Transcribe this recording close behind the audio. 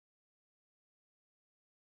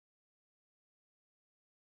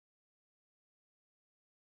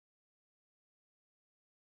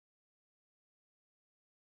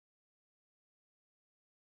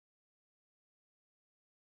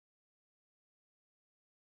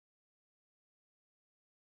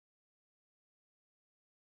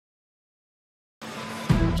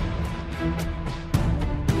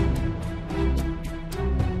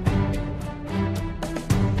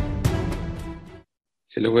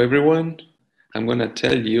Hello, everyone. I'm going to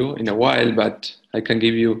tell you in a while, but I can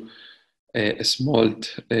give you a small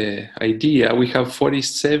idea. We have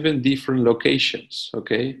 47 different locations,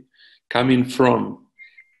 okay, coming from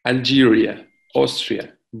Algeria,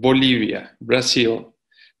 Austria, Bolivia, Brazil,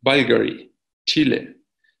 Bulgaria, Chile,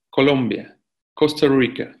 Colombia, Costa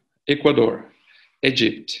Rica, Ecuador,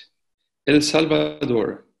 Egypt, El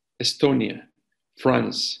Salvador, Estonia,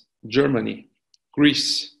 France, Germany,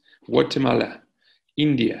 Greece, Guatemala,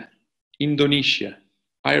 India, Indonesia,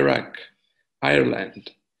 Iraq, Ireland,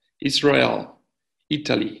 Israel,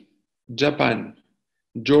 Italy, Japan,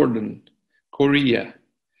 Jordan, Korea,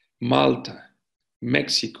 Malta,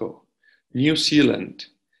 Mexico, New Zealand,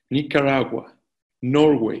 Nicaragua,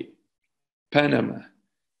 Norway, Panama,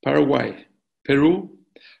 Paraguay, Peru,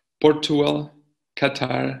 Portugal,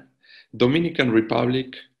 Qatar, Dominican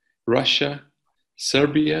Republic, Russia,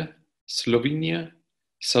 Serbia, Slovenia,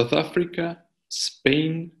 South Africa,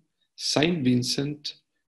 Spain, Saint Vincent,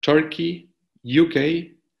 Turkey,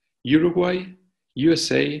 UK, Uruguay,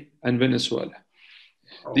 USA, and Venezuela.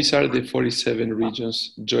 These are the 47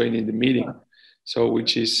 regions joining the meeting, so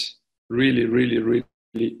which is really, really,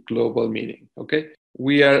 really global meeting, okay?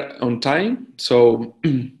 We are on time, so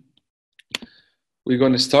we're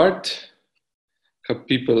going to start. Have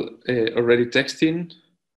people already texting?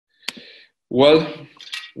 Well,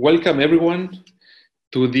 welcome everyone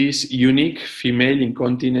to this unique female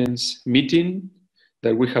incontinence meeting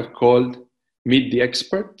that we have called Meet the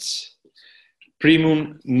Experts,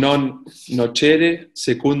 Primum non nocere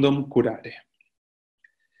secundum curare.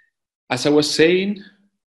 As I was saying,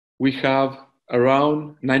 we have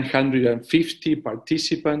around 950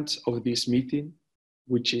 participants of this meeting,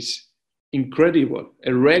 which is incredible,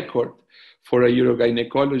 a record for a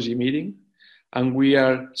urogynecology meeting. And we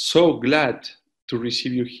are so glad to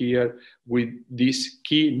receive you here with these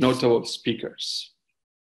key notable speakers.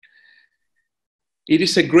 It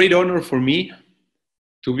is a great honor for me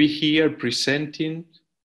to be here presenting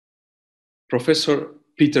Professor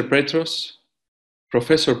Peter Petros,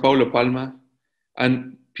 Professor Paulo Palma,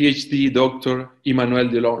 and PhD Dr. Emmanuel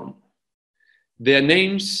Delorme. Their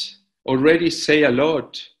names already say a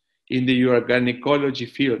lot in the urogynecology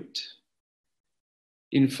field.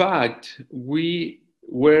 In fact, we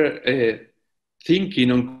were thinking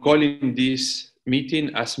on calling this meeting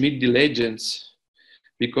as Meet the Legends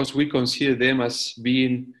because we consider them as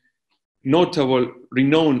being notable,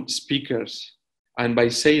 renowned speakers. And by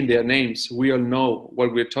saying their names, we all know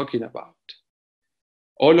what we're talking about.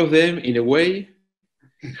 All of them, in a way,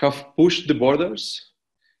 have pushed the borders,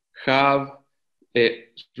 have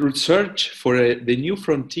researched for the new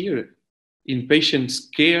frontier in patients'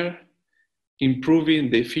 care, improving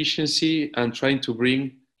the efficiency and trying to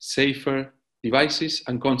bring safer devices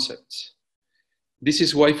and concepts. This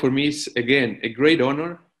is why for me it's again a great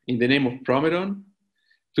honor in the name of Promedon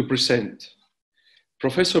to present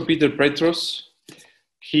Professor Peter Petros.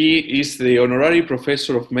 He is the Honorary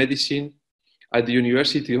Professor of Medicine at the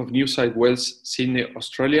University of New South Wales, Sydney,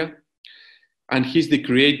 Australia, and he's the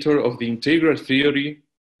creator of the integral theory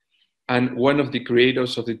and one of the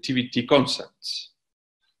creators of the TVT concepts.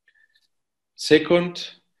 Second,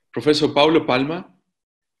 Professor Paulo Palma,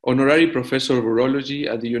 Honorary Professor of Urology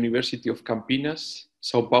at the University of Campinas,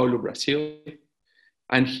 Sao Paulo, Brazil,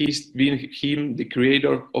 and he's been the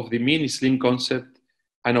creator of the mini sling concept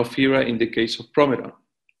and of ERA in the case of Promedon.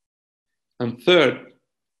 And third,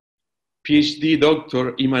 PhD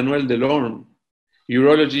Dr. Emmanuel Delorme,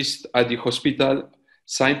 urologist at the Hospital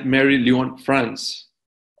Sainte Mary Lyon, France.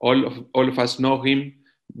 All of us know him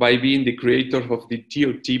by being the creator of the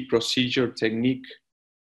TOT procedure technique,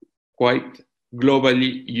 quite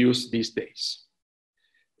globally used these days.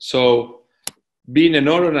 So, being an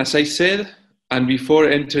honor, as I said, and before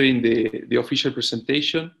entering the official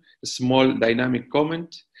presentation, a small dynamic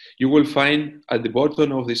comment. You will find at the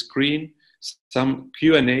bottom of the screen some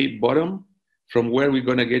Q&A button from where we're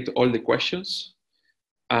going to get all the questions.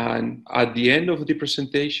 And at the end of the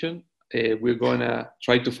presentation, we're going to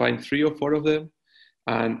try to find 3 or 4 of them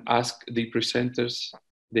and ask the presenters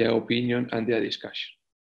their opinion and their discussion.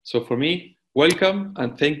 So for me, welcome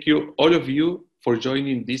and thank you, all of you, for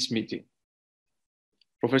joining this meeting.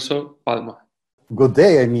 Professor Palma. Good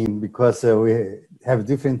day, I mean, because we have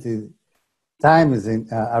different times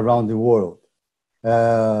around the world.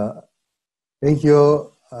 Thank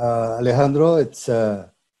you, Alejandro. It's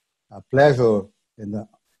a pleasure and an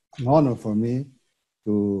honor for me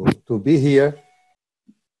to be here.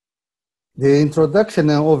 The introduction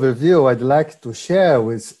and overview I'd like to share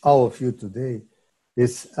with all of you today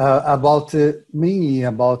is mainly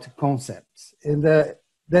about concepts. And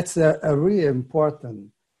that's a really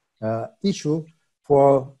important issue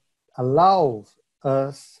for allow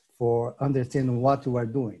us for understanding what you are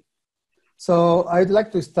doing. So I'd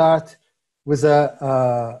like to start with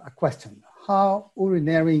a question. How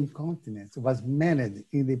urinary incontinence was managed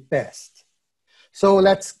in the past? So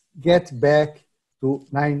let's get back to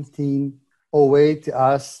 1908,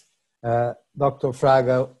 as Dr.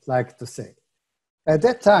 Fraga liked to say. At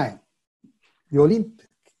that time, the Olympic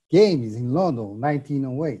Games in London,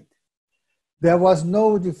 1908, there was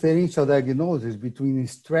no differential diagnosis between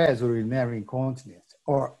stress urinary incontinence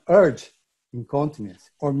or urge incontinence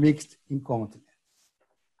or mixed incontinence.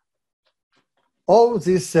 All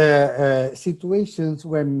these situations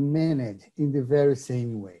were managed in the very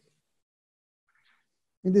same way.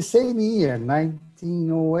 In the same year,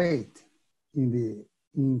 1908,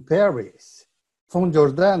 in Paris,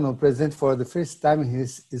 Giordano presented for the first time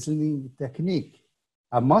his sling technique,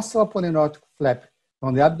 a muscle aponeurotic flap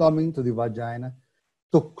from the abdomen to the vagina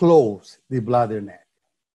to close the bladder neck.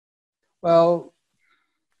 Well,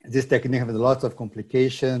 this technique had lots of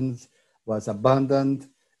complications, was abandoned,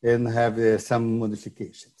 and have some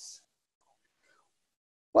modifications.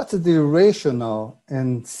 What's the rationale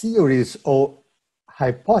and theories or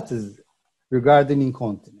hypotheses regarding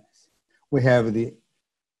incontinence? We have the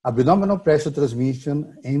abdominal pressure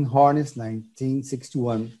transmission in Harness,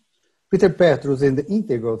 1961, Peter Petros and the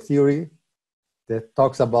integral theory that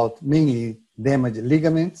talks about mainly damaged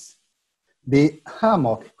ligaments, the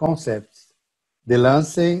hammock concepts, the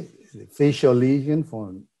Lancey, the facial lesion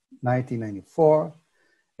from 1994,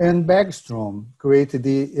 and Bergstrom created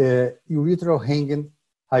the urethral hanging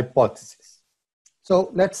hypothesis. So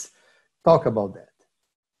let's talk about that.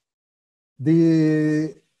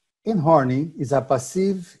 The inhorning is a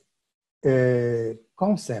passive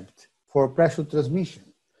concept for pressure transmission.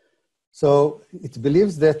 So it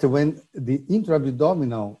believes that when the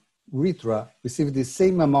intra-abdominal urethra received the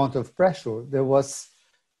same amount of pressure, there was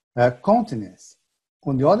continence.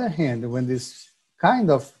 On the other hand, when this kind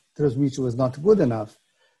of transmission was not good enough,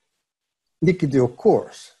 leakage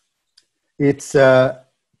occurs. It's a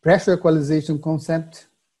pressure equalization concept.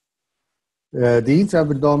 The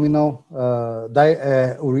intra-abdominal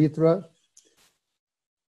urethra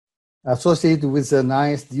associated with a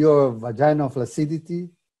nice vaginal flaccidity.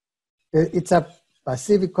 It's a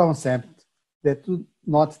passive concept that do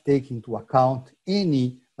not take into account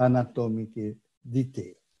any anatomic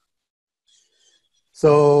detail.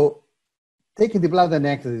 So, taking the bladder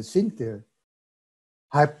neck as a sphincter,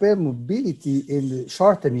 hypermobility and the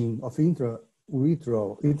shortening of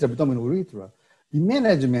intra-abdominal urethra, the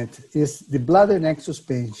management is the bladder neck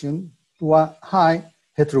suspension to a high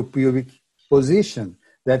heteropubic position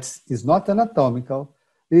that is not anatomical,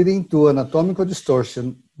 leading to anatomical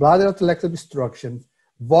distortion, bladder outlet obstruction,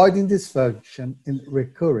 voiding dysfunction, and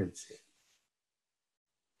recurrence.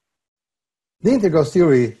 The integral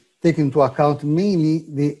theory takes into account mainly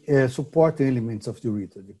the supporting elements of the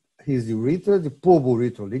urethra. His urethra, the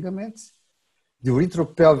pubourethral ligaments, the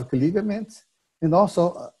uretropelvic ligaments, and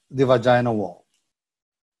also the vaginal wall.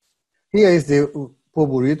 Here is the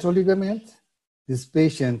pubourethral ligament. This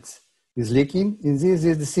patient is leaking, and this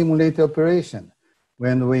is the simulated operation.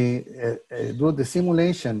 When we do the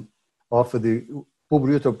simulation of the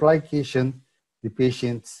pubourethral plication, the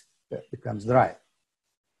patient becomes dry.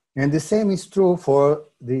 And the same is true for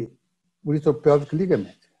the uretropelvic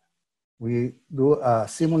ligament. We do a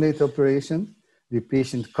simulated operation, the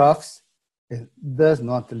patient coughs and does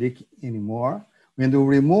not leak anymore. When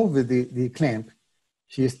we remove the clamp,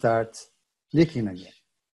 she starts leaking again.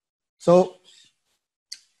 So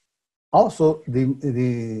also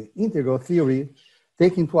the integral theory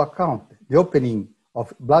take into account the opening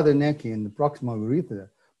of bladder neck and the proximal urethra,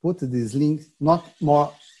 put the slings not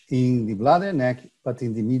more in the bladder neck, but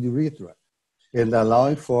in the mid urethra, and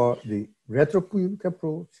allowing for the retropubic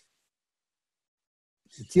approach,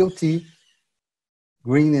 the TOT,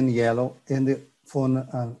 green and yellow, and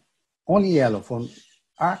from only yellow, from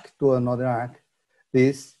arc to another arc.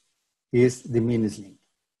 This is the mini sling.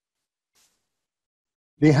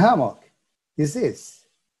 The hammock is this.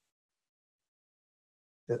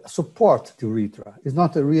 Support the urethra. It's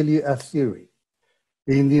not really a theory.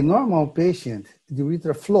 In the normal patient, the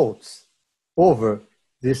urethra floats over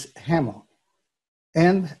this hammock.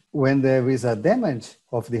 And when there is a damage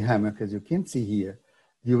of the hammock, as you can see here,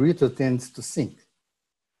 the urethra tends to sink.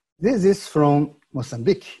 This is from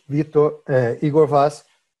Mozambique. Igor Vaz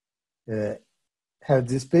had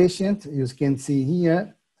this patient. You can see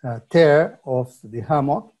here a tear of the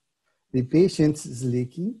hammock. The patient is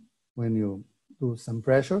leaking when you do some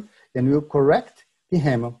pressure, and you correct the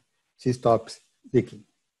hammock, she stops leaking.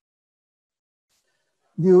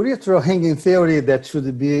 urethral hanging theory that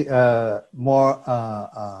should be more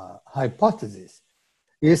hypothesis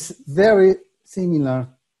is very similar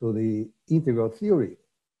to the integral theory.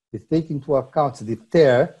 It takes into account the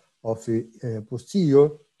tear of the posterior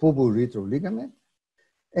pubourethral ligament,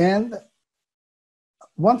 and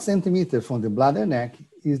 1 centimeter from the bladder neck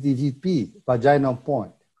is the VP, vaginal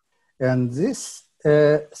point. And this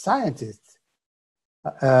scientist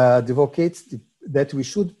advocates that we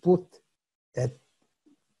should put at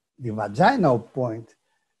the vaginal point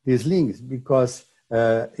the slings because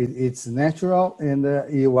it's natural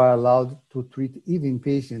and you are allowed to treat even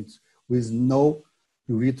patients with no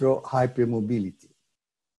urethral hypermobility.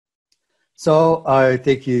 So I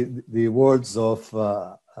take the words of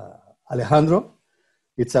Alejandro.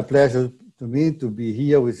 It's a pleasure to me to be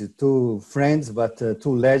here with two friends, but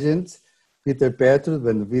two legends, Peter Petros,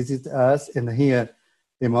 when visit us, and here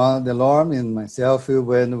Emmanuel Delorme and myself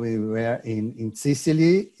when we were in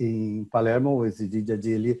Sicily, in Palermo, with Gigi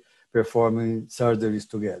Gilli, performing surgeries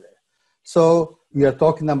together. So we are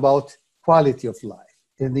talking about quality of life,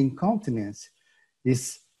 and incontinence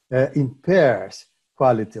impairs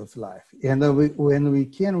quality of life. And when we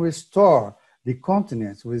can restore the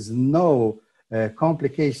continence with no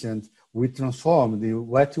complications, we transform the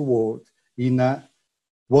wet world in a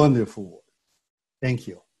wonderful world. Thank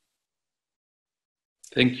you.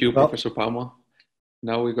 Thank you, Professor Palma.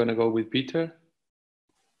 Now we're going to go with Peter.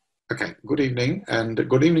 Okay, good evening, and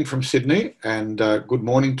good evening from Sydney, and good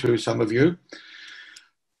morning to some of you.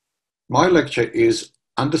 My lecture is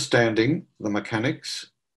Understanding the Mechanics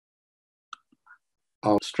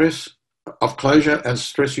of Stress, of Closure and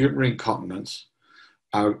Stress Urinary Incontinence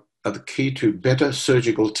are the key to better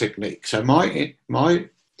surgical technique. So my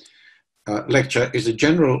lecture is a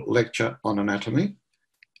general lecture on anatomy,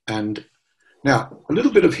 and now a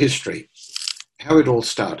little bit of history, how it all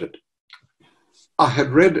started. I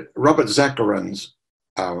had read Robert Zacharin's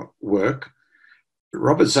work.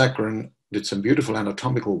 Robert Zacharin did some beautiful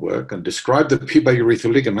anatomical work and described the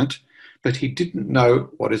pubourethral ligament, but he didn't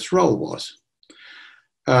know what its role was.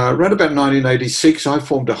 Around about 1986, I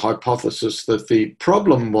formed a hypothesis that the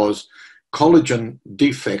problem was collagen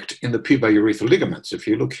defect in the pubourethral ligaments. If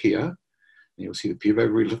you look here, you'll see the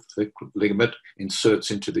pubourethral ligament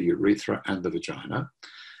inserts into the urethra and the vagina,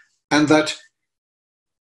 and that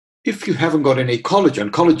if you haven't got any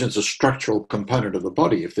collagen, collagen is a structural component of the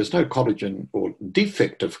body. If there's no collagen or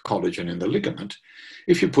defect of collagen in the ligament,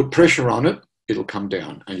 if you put pressure on it, it'll come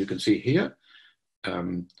down. And you can see here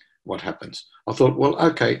what happens. I thought, well,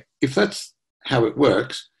 okay, if that's how it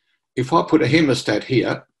works, if I put a hemostat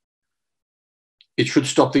here, it should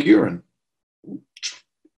stop the urine.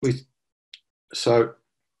 So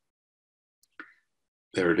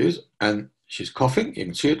there it is. And she's coughing. You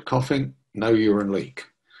can see it coughing, no urine leak.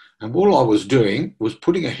 And all I was doing was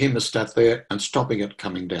putting a hemostat there and stopping it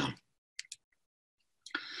coming down.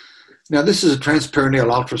 Now, this is a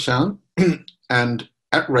transperineal ultrasound, and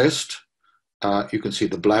at rest, you can see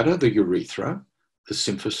the bladder, the urethra, the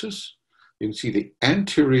symphysis. You can see the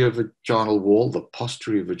anterior vaginal wall, the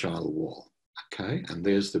posterior vaginal wall. Okay, and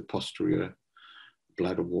there's the posterior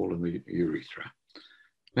bladder wall and the urethra.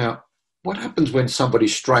 Now, what happens when somebody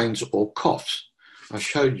strains or coughs? I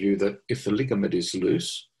showed you that if the ligament is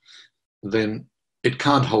loose, then it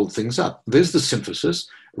can't hold things up. There's the symphysis.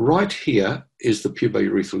 Right here is the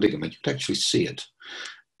pubourethral ligament. You can actually see it.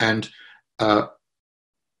 And when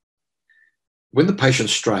the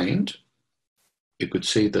patient strained, you could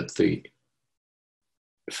see that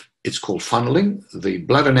it's called funneling. The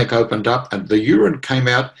bladder neck opened up and the urine came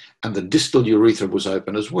out and the distal urethra was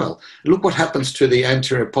open as well. Look what happens to the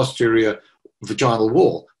anterior posterior vaginal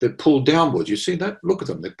wall. They're pulled downwards. You see that? Look at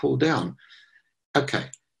them. They're pulled down.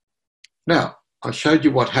 Okay. Now, I showed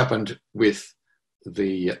you what happened with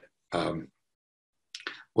the,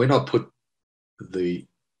 when I put the,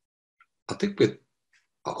 I think with,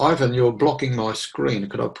 Ivan, you're blocking my screen.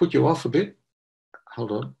 Could I put you off a bit?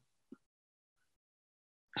 Hold on.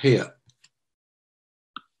 Here.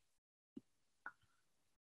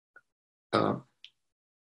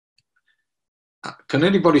 Can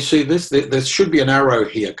anybody see this? There should be an arrow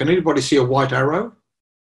here. Can anybody see a white arrow?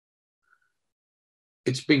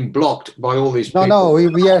 It's being blocked by all these people. No,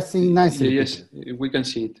 we are seeing nicely. Yes, we can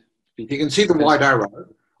see it. You can see the white arrow.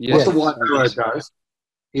 Yes. What the white arrow does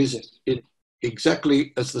is it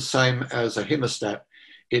exactly as the same as a hemostat.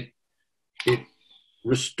 It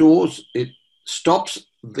restores, it stops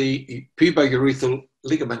the pubourethral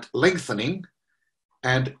ligament lengthening,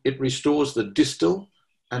 and it restores the distal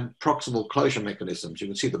and proximal closure mechanisms. You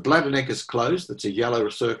can see the bladder neck is closed. That's a yellow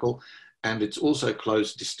circle, and it's also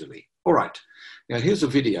closed distally. All right. Now, here's a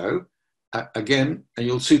video again, and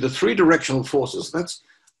you'll see the three directional forces.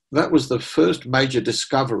 That was the first major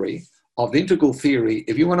discovery of integral theory.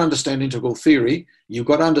 If you want to understand integral theory, you've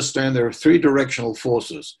got to understand there are three directional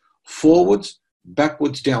forces: forwards,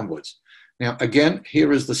 backwards, downwards. Now, again,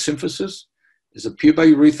 here is the symphysis. There's a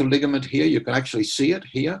pubourethral ligament here. You can actually see it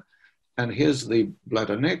here. And here's the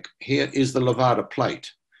bladder neck. Here is the levator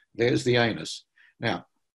plate. There's the anus. Now,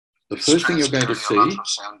 the first thing you're going to see...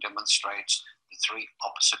 ultrasound demonstrates the three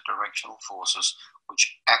opposite directional forces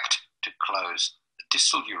which act to close the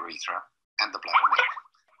distal urethra and the bladder neck.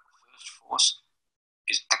 The first force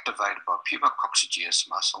is activated by pubococcygeus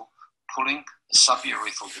muscle, pulling the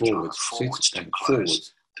suburethral vagina forwards to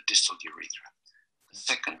close the distal urethra. The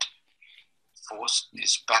second force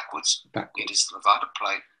is backwards. It is the levator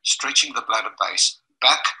plate stretching the bladder base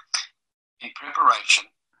back in preparation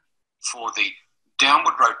for the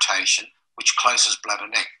downward rotation which closes bladder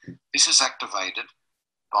neck. This is activated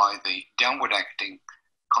by the downward acting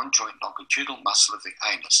conjoint longitudinal muscle of the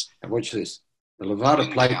anus. And watch this. The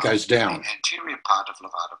levator plate goes down. The anterior part of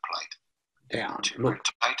levator plate. Down. To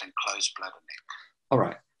rotate and close bladder neck. All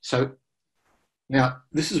right. So now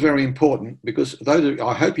this is very important because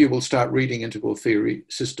I hope you will start reading integral theory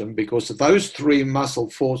system, because those three muscle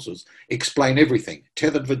forces explain everything.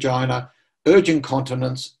 Tethered vagina, urge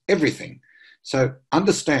incontinence, everything. So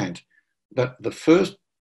understand that the first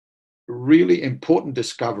really important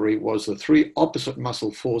discovery was the three opposite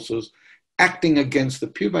muscle forces acting against the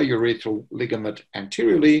pubourethral ligament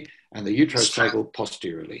anteriorly and the uterosacral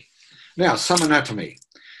posteriorly. Now, some anatomy.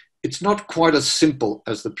 It's not quite as simple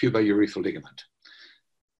as the pubourethral ligament.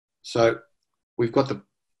 So we've got the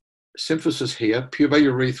symphysis here,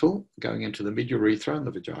 pubourethral going into the mid-urethra and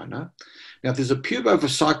the vagina. Now there's a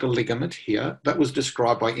pubovesical ligament here that was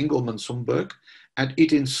described by Engelmann Sundberg, and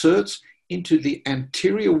it inserts into the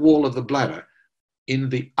anterior wall of the bladder in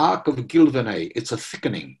the arc of Gilvernay. It's a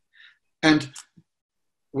thickening. And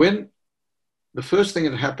when the first thing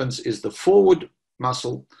that happens is the forward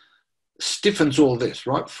muscle stiffens all this,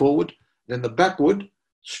 right? Forward, then the backward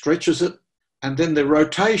stretches it, and then the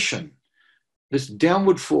rotation, this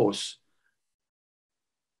downward force,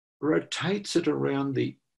 rotates it around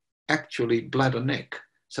the actually bladder neck.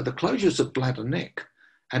 So the closures of bladder neck,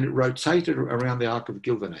 and it rotated around the arc of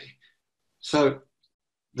Gilvernay. So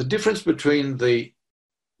the difference between the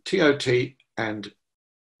TOT and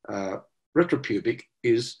retropubic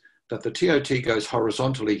is that the TOT goes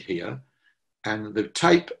horizontally here, and the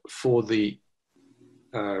tape for the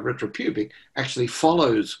retropubic actually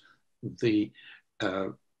follows the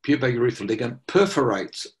pubourethral ligament,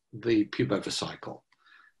 perforates the pubovesicle.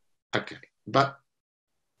 Okay, but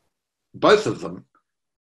both of them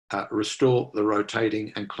restore the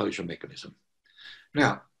rotating and closure mechanism.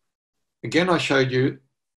 Now, again, I showed you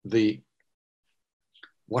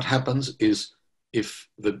what happens is if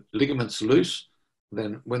the ligament's loose,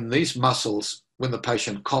 then when these muscles, when the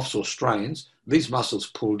patient coughs or strains, these muscles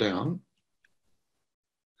pull down,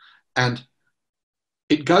 and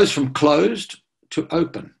it goes from closed to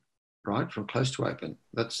open, right? From closed to open.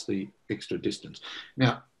 That's the extra distance.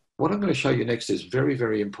 Now, what I'm going to show you next is very,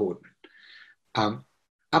 very important.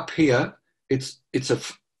 Up here, it's a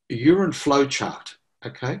urine flow chart,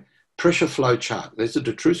 okay? Pressure flow chart. There's a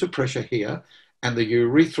detrusive pressure here and the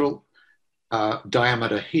urethral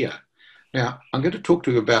diameter here. Now, I'm going to talk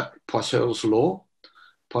to you about Poiseuille's law.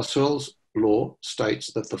 Poiseuille's law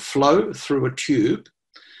states that the flow through a tube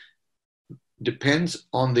depends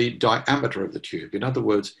on the diameter of the tube. In other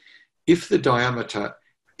words, if the diameter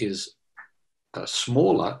is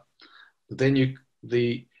smaller, then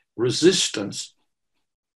the resistance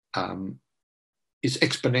is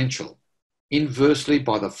exponential, inversely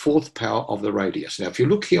by the fourth power of the radius. Now, if you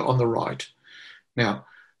look here on the right, now,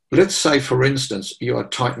 let's say, for instance, you are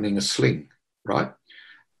tightening a sling, right?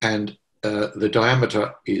 And the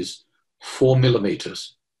diameter is 4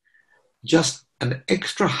 millimeters. Just an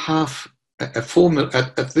extra half,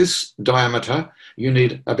 at this diameter, you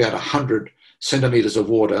need about 100 centimeters of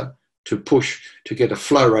water to push to get a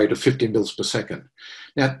flow rate of 50 mils per second.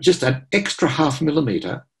 Now, just an extra half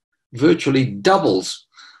millimeter virtually doubles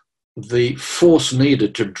the force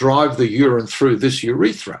needed to drive the urine through this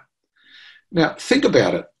urethra. Now, think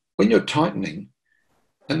about it. When you're tightening,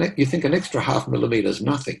 and you think an extra half millimeter is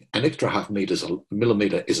nothing. An extra half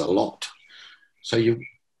millimeter is a lot. So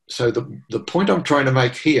the point I'm trying to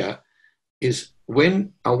make here is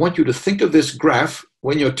when I want you to think of this graph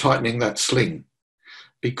when you're tightening that sling,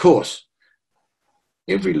 because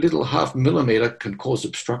every little half millimeter can cause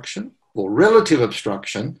obstruction or relative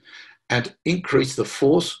obstruction and increase the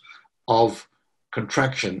force of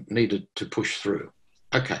contraction needed to push through.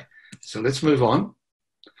 Okay, so let's move on.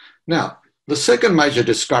 Now, The second major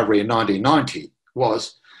discovery in 1990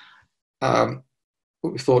 was,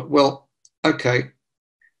 we thought, well, okay,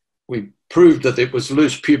 we proved that it was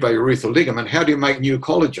loose pubourethral ligament. How do you make new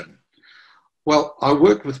collagen? Well, I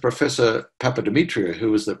worked with Professor Papadimitriou,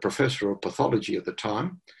 who was the professor of pathology at the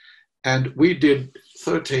time, and we did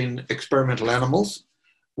 13 experimental animals.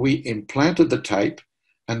 We implanted the tape,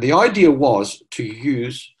 and the idea was to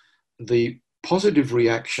use the positive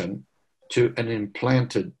reaction to an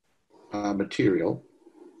implanted material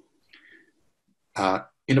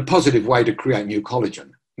in a positive way to create new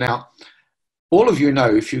collagen. Now, all of you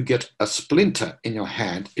know if you get a splinter in your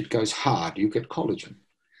hand, it goes hard, you get collagen.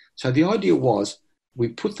 So the idea was we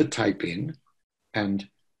put the tape in and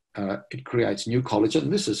it creates new collagen.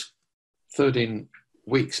 This is 13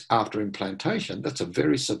 weeks after implantation. That's a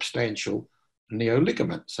very substantial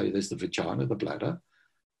neoligament. So there's the vagina, the bladder.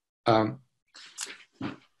 The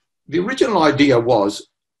original idea was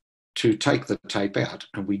to take the tape out,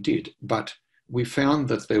 and we did, but we found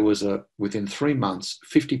that there was within 3 months,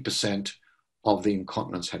 50% of the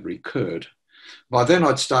incontinence had recurred. By then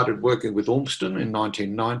I'd started working with Ormston in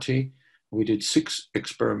 1990. We did 6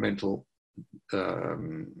 experimental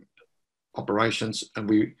operations, and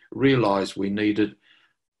we realized we needed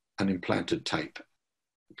an implanted tape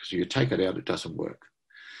because you take it out, it doesn't work.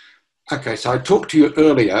 Okay, so I talked to you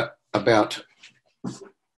earlier about,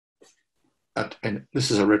 and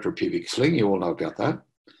this is a retropubic sling, you all know about that.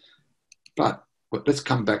 But let's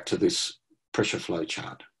come back to this pressure flow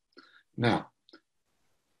chart. Now,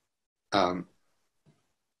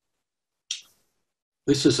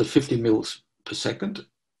 this is a 50 mils per second.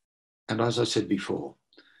 And as I said before,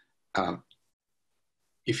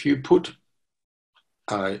 if you put,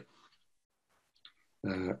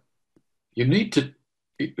 you need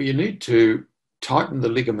to tighten the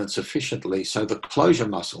ligament sufficiently so the closure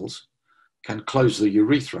muscles can close the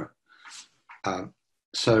urethra.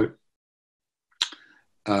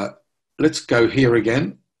 Let's go here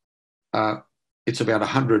again. It's about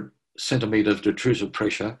 100 centimetres of detrusive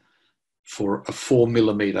pressure for a 4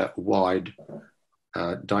 millimetre wide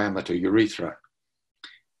diameter urethra.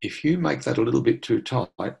 If you make that a little bit too tight,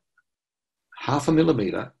 0.5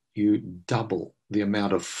 millimetre, you double the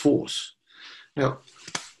amount of force. Now,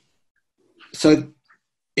 so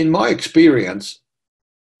in my experience,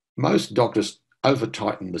 most doctors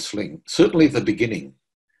over-tighten the sling, certainly at the beginning,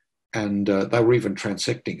 and they were even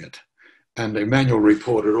transecting it. And Emmanuel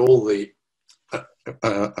reported all the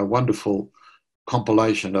a wonderful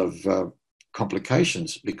compilation of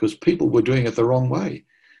complications because people were doing it the wrong way.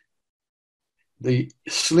 The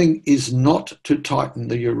sling is not to tighten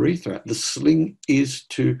the urethra. The sling is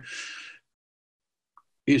to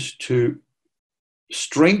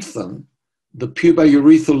strengthen the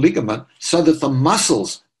pubourethral ligament so that the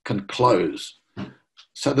muscles can close,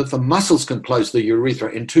 so that the muscles can close the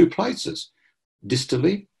urethra in 2 places,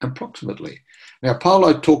 distally and proximately. Now,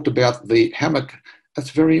 Paulo talked about the hammock. That's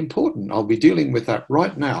very important. I'll be dealing with that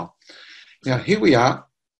right now. Now, here we are.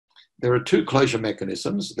 There are 2 closure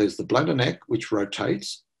mechanisms. There's the bladder neck, which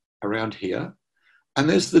rotates around here, and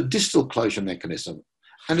there's the distal closure mechanism.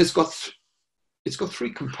 And it's got 3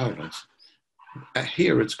 components.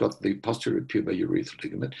 Here it's got the posterior pubourethral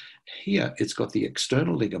ligament. Here it's got the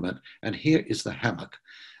external ligament, and here is the hammock.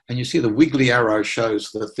 And you see the wiggly arrow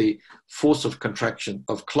shows that the force of contraction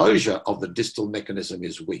of closure of the distal mechanism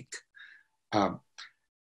is weak.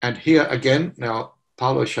 And here again, now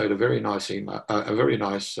Paulo showed a very nice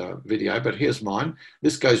video, but here's mine.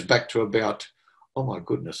 This goes back to about, oh my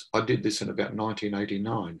goodness, I did this in about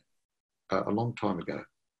 1989, a long time ago.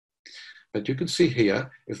 But you can see here,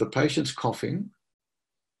 if the patient's coughing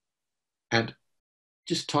and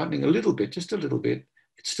just tightening a little bit, just a little bit,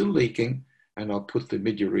 it's still leaking, and I'll put the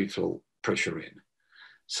mid-urethral pressure in.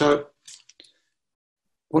 So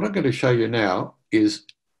what I'm going to show you now is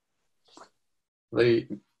a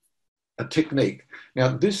technique.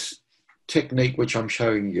 Now, this technique which I'm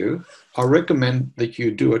showing you, I recommend that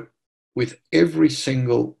you do it with every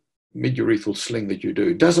single mid-urethral sling that you do.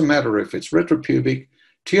 It doesn't matter if it's retropubic,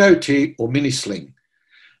 TOT, or mini sling.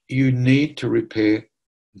 You need to repair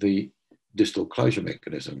the distal closure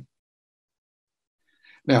mechanism.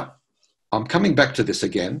 Now, I'm coming back to this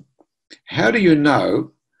again. How do you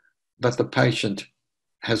know that the patient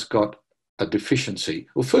has got a deficiency?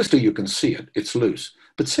 Well, firstly, you can see it, it's loose.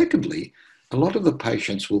 But secondly, a lot of the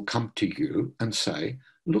patients will come to you and say,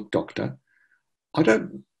 look, doctor,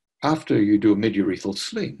 after you do a mid-urethral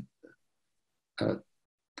sling,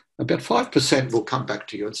 about 5% will come back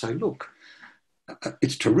to you and say, look,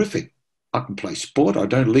 it's terrific. I can play sport. I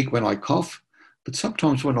don't leak when I cough. But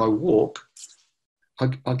sometimes when I walk,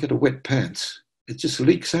 I get a wet pants. It just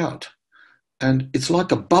leaks out. and it's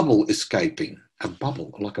like a bubble escaping,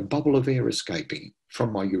 like a bubble of air escaping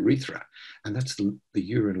from my urethra, and that's the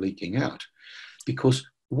urine leaking out. Because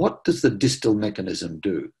what does the distal mechanism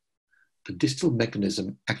do? The distal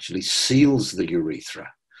mechanism actually seals the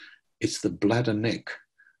urethra. It's the bladder neck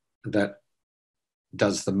that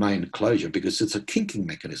does the main closure, because it's a kinking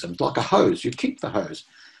mechanism. It's like a hose. You kink the hose.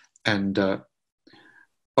 And all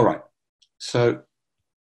right, so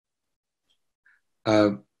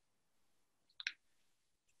how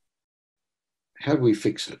do we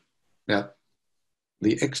fix it? Now,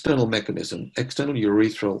 the external mechanism, external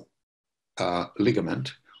urethral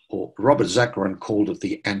ligament, or Robert Zakarin called it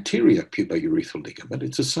the anterior pubourethral ligament.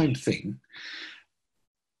 It's the same thing.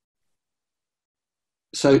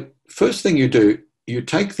 So first thing you do, you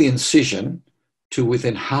take the incision to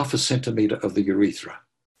within 0.5 centimetre of the urethra.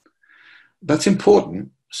 That's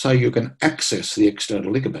important so you can access the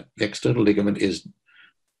external ligament. The external ligament is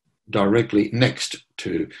directly next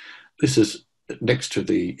to, this is next to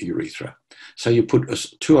the urethra. So you put a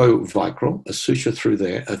 2O vicryl, a suture through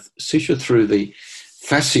there, a suture through the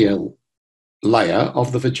fascial layer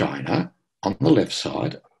of the vagina on the left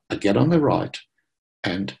side, again on the right,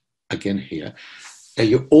 and again here. Now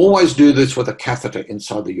you always do this with a catheter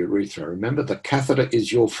inside the urethra. Remember, the catheter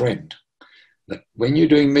is your friend. When you're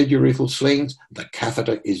doing mid-urethral slings, the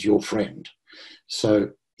catheter is your friend.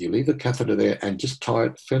 So you leave the catheter there and just tie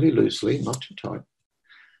it fairly loosely, not too tight.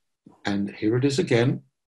 And here it is again.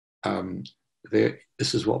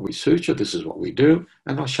 This is what we suture, this is what we do,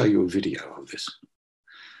 and I'll show you a video of this.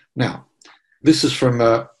 Now, this is from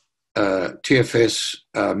a TFS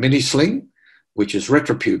mini sling, which is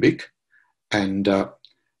retropubic, and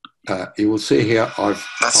you will see here I'm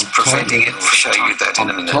preventing it. We'll show you that in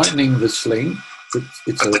a minute. Tightening the sling. But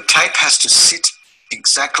the tape has to sit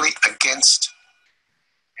exactly against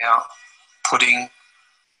our putting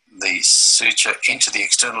the suture into the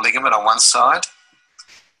external ligament on one side,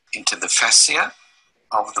 into the fascia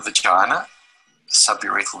of the vagina, the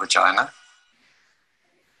suburethral vagina.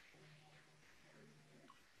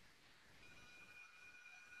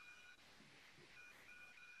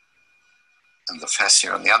 And the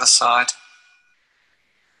fascia on the other side.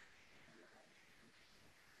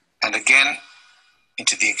 And again,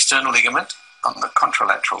 into the external ligament on the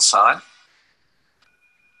contralateral side.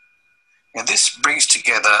 Now this brings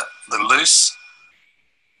together the loose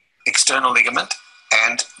external ligament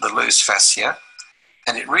and the loose fascia,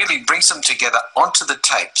 and it really brings them together onto the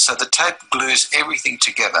tape. So the tape glues everything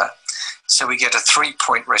together, so we get a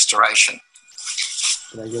 3-point restoration.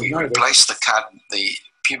 We replace the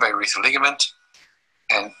pubourethral ligament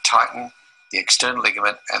and tighten the external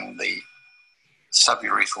ligament and the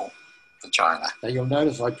suburethral vagina. Now you'll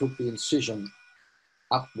notice I took the incision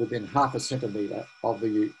up within 0.5 centimetre of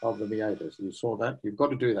the meatus. You saw that? You've got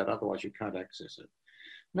to do that, otherwise you can't access it.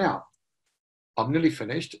 Now, I'm nearly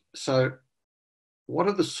finished. So what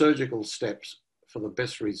are the surgical steps for the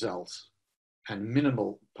best results and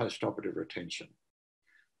minimal postoperative retention?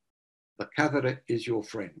 The catheter is your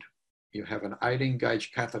friend. You have an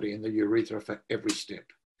 18-gauge catheter in the urethra for every step.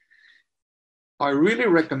 I really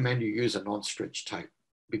recommend you use a non-stretch tape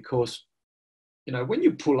because, you know, when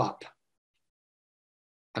you pull up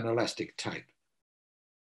an elastic tape,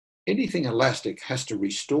 anything elastic has to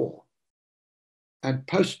restore. And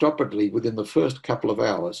post-operatively, within the first couple of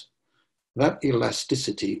hours, that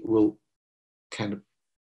elasticity can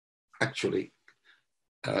actually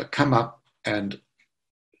come up and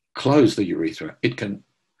close the urethra. It can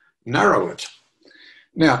narrow it.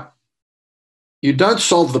 Now, you don't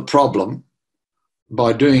solve the problem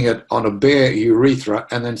by doing it on a bare urethra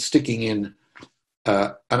and then sticking in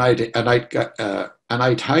an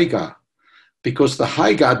 8 Hagar, because the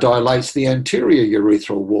Hagar dilates the anterior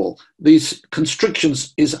urethral wall. These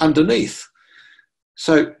constrictions is underneath.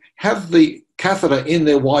 So have the catheter in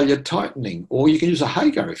there while you're tightening, or you can use a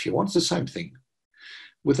Hagar if you want. It's the same thing.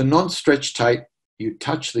 With a non-stretch tape, you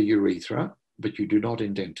touch the urethra, but you do not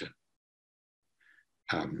indent it.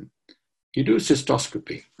 You do a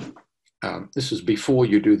cystoscopy. This is before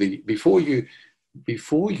you do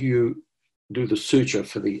the suture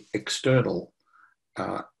for the external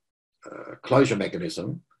closure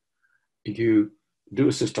mechanism. You do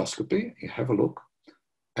a cystoscopy. You have a look,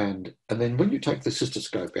 and then when you take the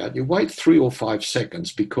cystoscope out, you wait 3 or 5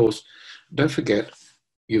 seconds, because don't forget,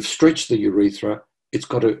 you've stretched the urethra. It's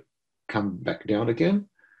got to come back down again,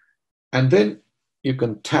 and then you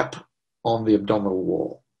can tap on the abdominal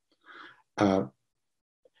wall.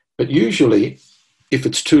 But usually, if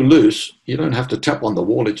it's too loose, you don't have to tap on the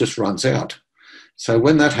wall, it just runs out. So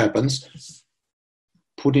when that happens,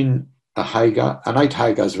 put in a Hager. An 8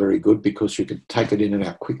 Hager is very good because you can take it in and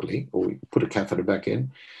out quickly, or you put a catheter back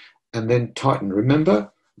in, and then tighten.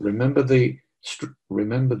 Remember the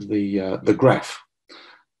graph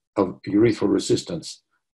of urethral resistance,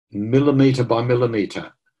 millimeter by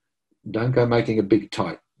millimeter. Don't go making a big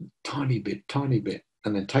tight, tiny bit,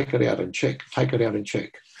 and then take it out and check. Take it out and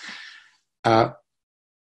check. The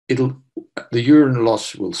urine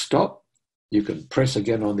loss will stop. You can press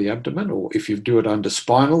again on the abdomen, or if you do it under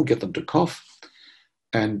spinal, get them to cough.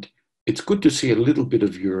 And it's good to see a little bit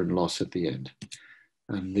of urine loss at the end.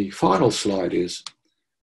 And the final slide is,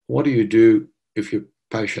 what do you do if your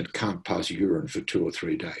patient can't pass urine for 2 or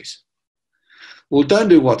 3 days? Well, don't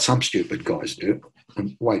do what some stupid guys do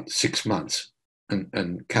and wait 6 months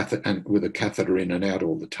and with a catheter in and out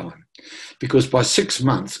all the time. Because by 6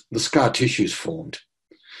 months, the scar tissue's formed.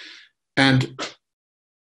 And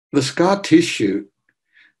the scar tissue,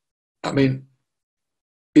 I mean,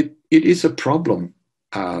 it is a problem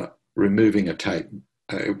removing a tape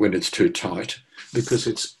when it's too tight, because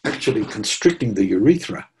it's actually constricting the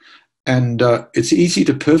urethra. And it's easy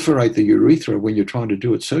to perforate the urethra when you're trying to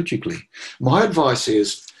do it surgically. My advice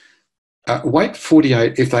is wait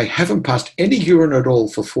 48, if they haven't passed any urine at all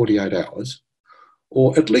for 48 hours,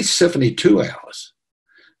 or at least 72 hours,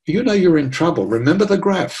 you know you're in trouble. Remember the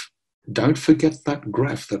graph. Don't forget that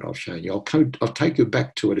graph that I've shown you. I'll take you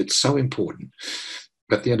back to it. It's so important.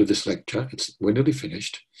 At the end of this lecture, we're nearly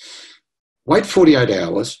finished. Wait 48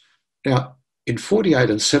 hours. Now, in 48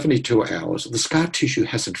 and 72 hours, the scar tissue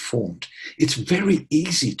hasn't formed. It's very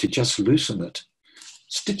easy to just loosen it.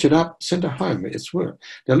 Stitch it up, send it home. It's work.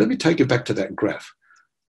 Now, let me take you back to that graph,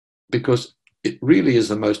 because it really is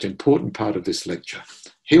the most important part of this lecture.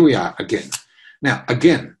 Here we are again. Now,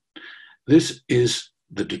 again, this is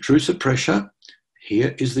the detrusor pressure.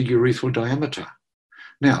 Here is the urethral diameter.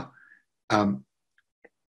 Now,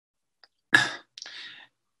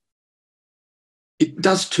 it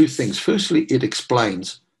does 2 things. Firstly, it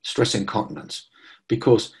explains stress incontinence,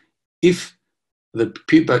 because if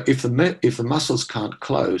the muscles can't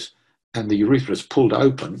close and the urethra is pulled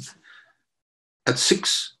open, at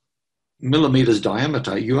 6 millimeters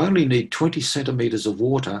diameter, you only need 20 centimeters of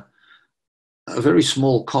water, a very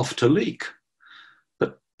small cough, to leak.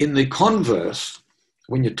 But in the converse,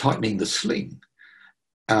 when you're tightening the sling,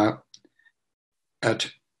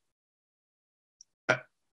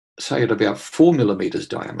 say at about 4 millimeters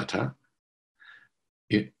diameter,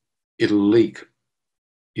 it'll leak.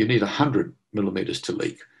 You need 100 millimeters to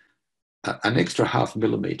leak. An extra half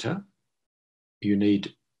millimeter, you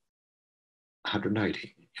need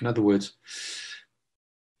 180. In other words,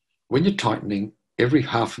 when you're tightening every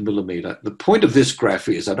half millimeter, the point of this graph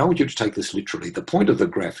is, I don't want you to take this literally, the point of the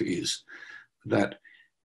graph is that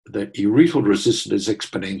the urethral resistance is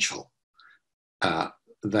exponential.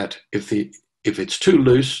 That if it's too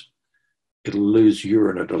loose, it'll lose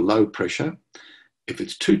urine at a low pressure. If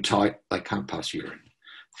it's too tight, they can't pass urine.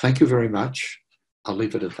 Thank you very much. I'll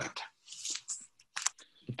leave it at that.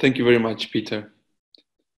 Thank you very much, Peter.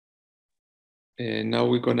 And now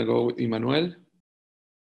we're going to go with Emmanuel.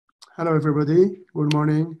 Hello, everybody. Good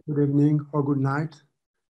morning, good evening, or good night.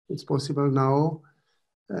 It's possible now.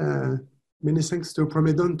 Many thanks to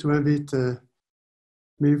Promedon to invite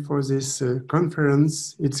me for this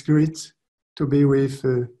conference. It's great to be with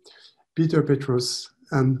Peter Petros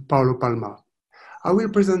and Paulo Palma. I will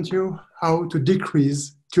present you how to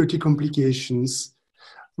decrease TOT complications.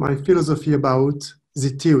 My philosophy about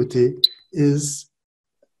the TOT is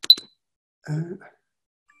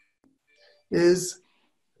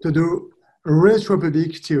to do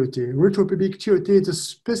retropubic TOT. Retropubic TOT is a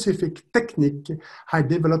specific technique I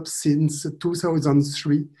developed since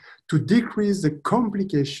 2003 to decrease the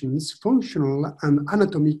complications, functional and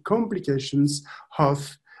anatomic complications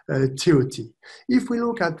of TOT. If we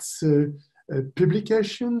look at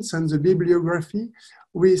publications and the bibliography,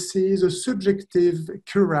 we see the subjective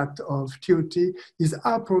curate of TOT is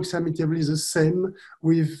approximately the same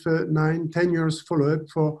with 9-10 years follow-up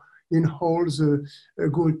for in all the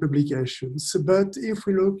good publications. But if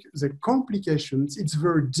we look at the complications, it's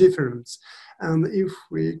very different. And if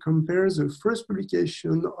we compare the first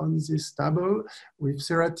publication on this table with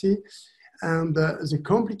Cerati and the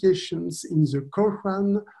complications in the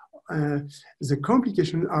Cochrane, the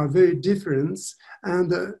complications are very different,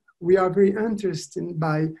 and we are very interested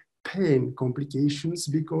by pain complications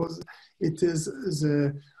because it is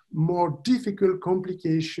the more difficult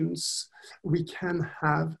complications we can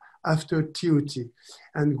have after TOT.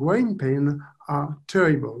 And groin pain are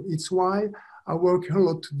terrible. It's why I work a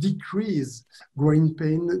lot to decrease groin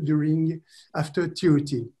pain after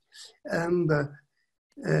TOT. And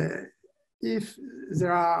if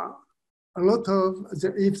there are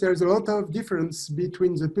if there's a lot of difference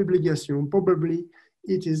between the publication, probably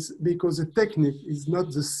it is because the technique is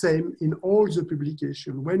not the same in all the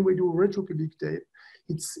publication. When we do retropubic tape,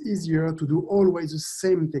 it's easier to do always the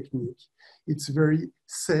same technique. It's very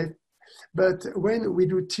safe. But when we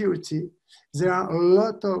do TOT, there are a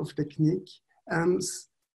lot of technique, and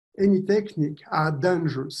any technique are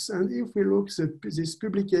dangerous. And if we look at this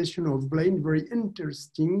publication of Blaine, very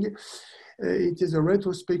interesting. It is a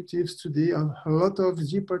retrospective study of a lot of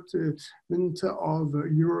department of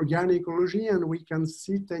urogynecology, and we can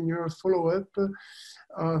see 10-year follow-up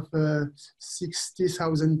of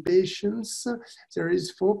 60,000 patients. There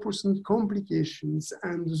is 4% complications,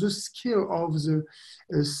 and the skill of the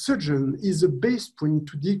surgeon is a base point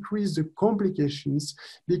to decrease the complications,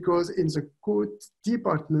 because in the coat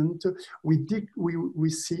department, we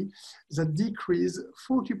see that decrease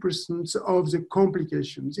 40% of the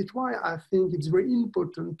complications. It's why I think it's very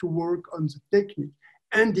important to work on the technique.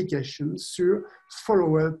 Indications, sure,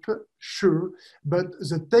 follow-up, sure, but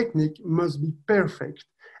the technique must be perfect.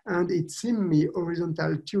 And it seems me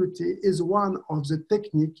horizontal TOT is one of the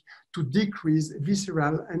techniques to decrease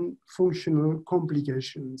visceral and functional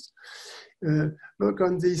complications. Look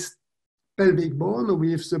on this pelvic bone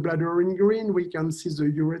with the bladder in green, we can see the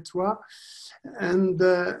urethra, and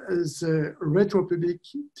the retropubic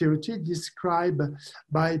TOT described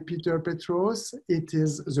by Peter Petros. It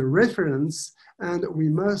is the reference, and we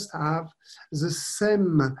must have the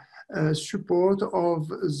same support of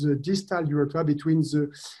the distal urethra between the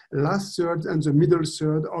last third and the middle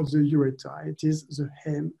third of the urethra. It is the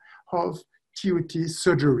aim of TOT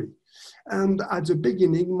surgery. And at the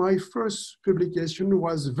beginning, my first publication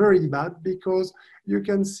was very bad, because you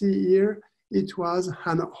can see here, it was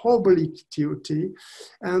an oblique TOT,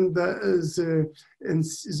 and the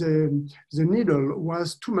needle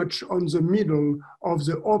was too much on the middle of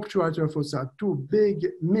the obturator fossa, too big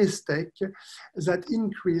mistake that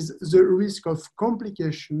increase the risk of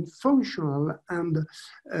complication, functional and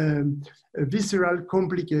visceral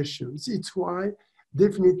complications. It's why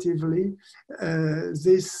definitively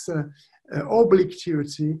this oblique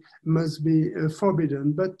TOT must be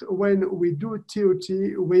forbidden. But when we do TOT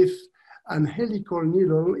with an helical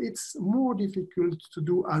needle, it's more difficult to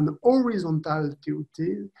do an horizontal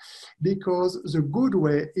TOT, because the good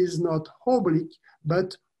way is not oblique,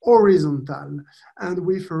 but horizontal. And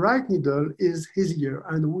with right needle is easier.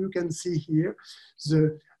 And we can see here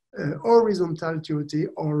the horizontal TOT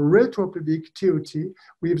or retropubic TOT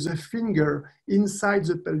with the finger inside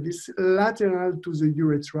the pelvis, lateral to the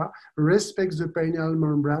urethra, respects the perineal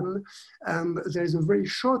membrane, and there is a very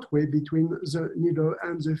short way between the needle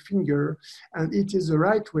and the finger, and it is the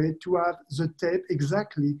right way to have the tape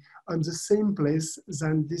exactly on the same place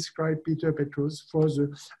than described Peter Petros for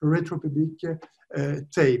the retropubic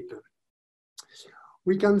tape.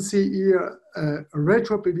 We can see here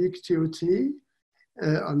retropubic TOT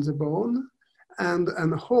on the bone, and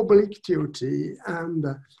an oblique TOT, and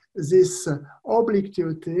this oblique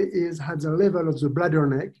TOT is at the level of the bladder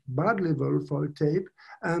neck, bad level for tape,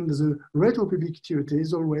 and the retropubic TOT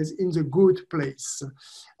is always in the good place.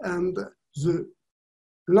 And the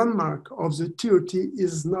landmark of the TOT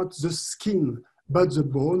is not the skin, but the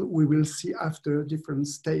bone. We will see after different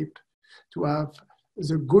step to have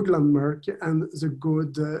the good landmark and the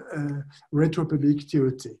good retropubic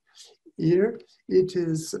TOT. Here, it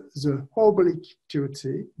is the oblique TOT,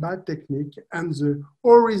 bad technique, and the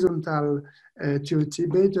horizontal TOT,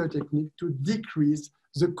 better technique to decrease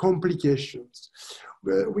the complications.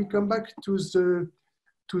 We come back to the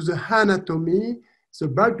anatomy. The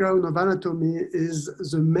background of anatomy is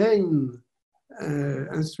the main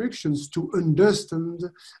instructions to understand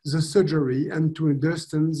the surgery and to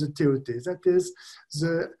understand the TOT. That is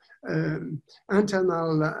the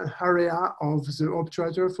internal area of the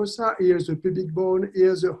obturator fossa. Here's the pubic bone,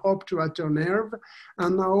 here's the obturator nerve,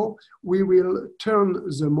 and now we will turn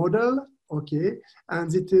the model, okay,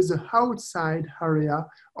 and it is the outside area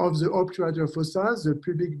of the obturator fossa, the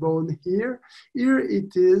pubic bone here. Here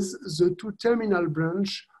it is the two terminal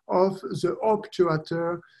branch of the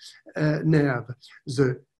obturator nerve.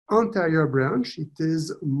 The anterior branch, it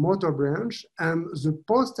is motor branch, and the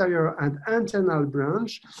posterior and antennal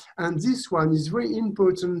branch. And this one is very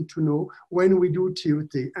important to know when we do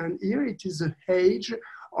TOT. And here it is the age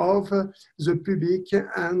of the pubic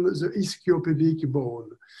and the ischiopubic bone,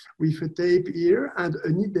 with a tape here and a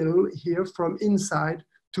needle here from inside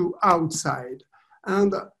to outside.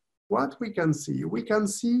 And what we can see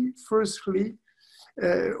firstly,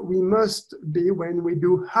 we must be, when we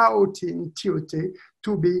do out in TOT,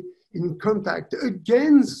 to be in contact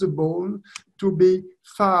against the bone, to be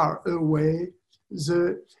far away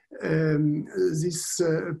the this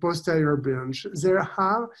posterior branch. There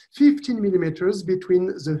are 15 millimeters between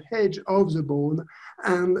the edge of the bone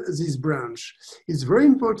and this branch. It's very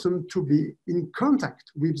important to be in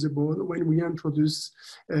contact with the bone when we introduce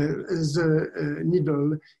the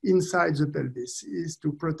needle inside the pelvis, is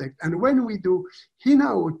to protect. And when we do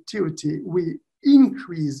in-out TOT, we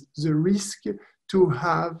increase the risk to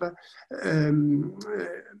have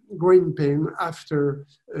growing pain after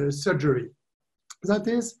surgery. That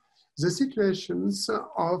is the situations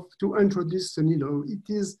of to introduce the needle. It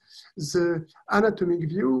is the anatomic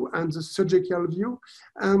view and the surgical view,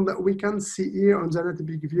 and we can see here on the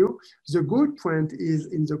anatomic view, the good point is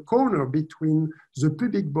in the corner between the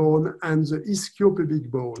pubic bone and the ischiopubic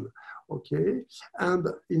bone, okay? And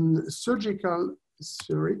in surgical,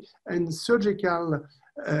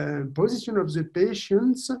 position of the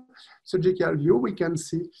patient's surgical view, we can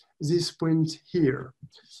see this point here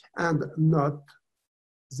and not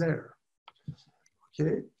there,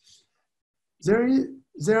 okay?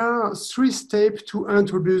 There are 3 steps to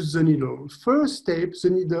introduce the needle. First step, the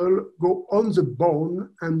needle go on the bone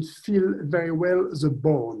and feel very well the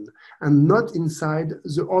bone and not inside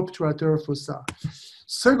the obturator fossa.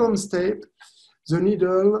 Second step, the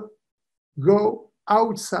needle go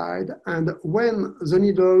outside, and when the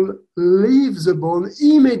needle leaves the bone,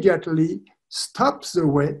 immediately stops the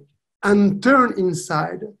way and turn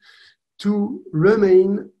inside to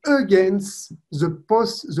remain against the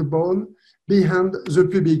bone behind the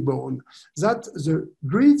pubic bone. That's the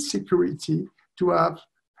great security to have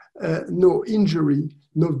no injury,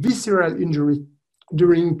 no visceral injury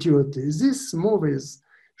during TOT. These movies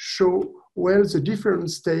show well the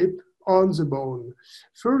different steps on the bone.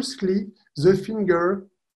 Firstly, the finger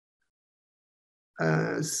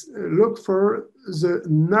look for the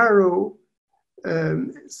narrow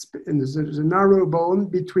the narrow bone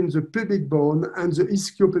between the pubic bone and the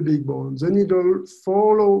ischiopubic bone. The needle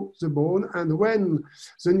follow the bone, and when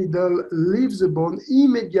the needle leaves the bone,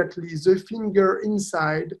 immediately the finger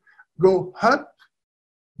inside go up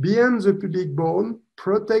behind the pubic bone,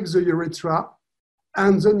 protect the urethra,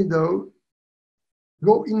 and the needle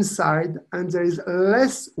go inside, and there is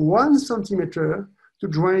less 1 centimeter to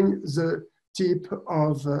drain the tip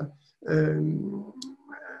of the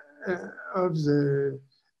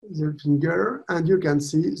finger, and you can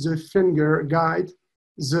see the finger guide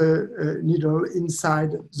the needle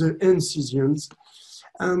inside the incisions.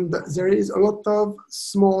 And there is a lot of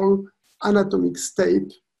small anatomic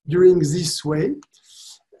steps during this way.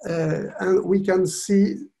 And we can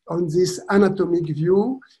see on this anatomic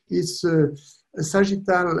view, it's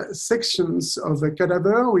sagittal sections of a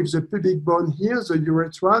cadaver with the pubic bone here, the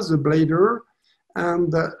urethra, the bladder,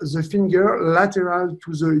 and the finger lateral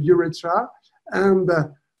to the urethra. And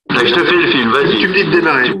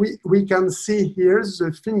we can see here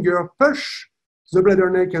the finger push the bladder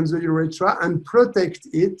neck and the urethra and protect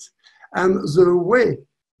it. And the way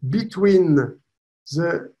between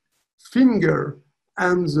the finger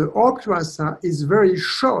and the obturator is very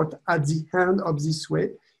short at the end of this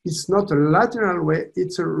way. It's not a lateral way,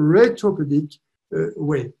 it's a retropubic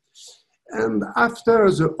way. And after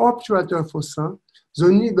the obturator fossa, the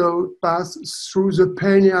needle passes through the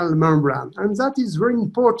perineal membrane. And that is very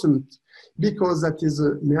important because that is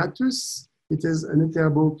a meatus, it is an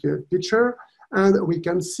Etherbook picture, and we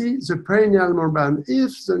can see the perineal membrane.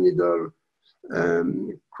 If the needle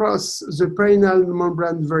crosses the perineal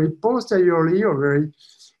membrane very posteriorly or very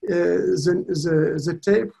the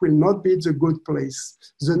tape will not be the good place.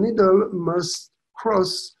 The needle must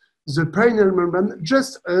cross the perineal membrane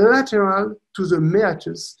just lateral to the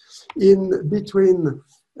meatus in between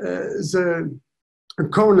the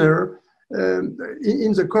corner,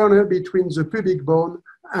 in the corner between the pubic bone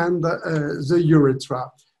and the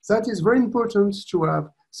urethra. That is very important to have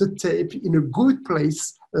the tape in a good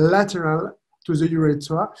place lateral to the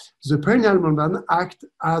urethra. The perineal membrane acts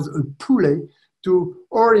as a pulley to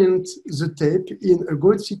orient the tape in a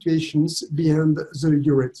good situations behind the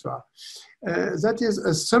urethra. That is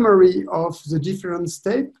a summary of the different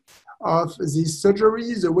steps of this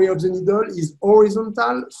surgery. The way of the needle is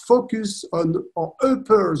horizontal, focus on or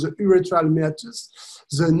upper the urethral meatus.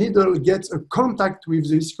 The needle gets a contact with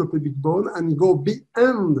the ischiopubic bone and go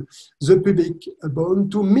behind the pubic bone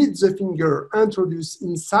to meet the finger introduced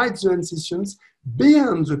inside the incisions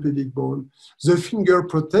behind the pubic bone. The finger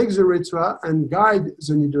protects the urethra and guides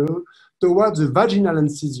the needle towards the vaginal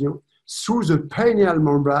incision through the perineal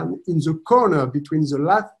membrane in the corner between the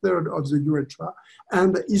last third of the urethra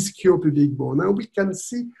and the ischiopubic bone. And we can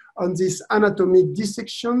see on these anatomic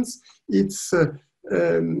dissections, it's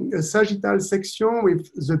a sagittal section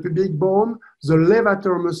with the pubic bone, the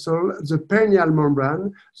levator muscle, the perineal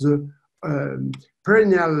membrane, the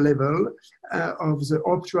perineal level of the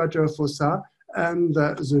obturator fossa, and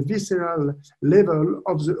the visceral level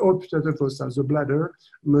of the obturator fossa, the bladder,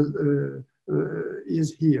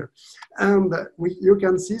 is here. And you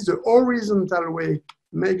can see the horizontal way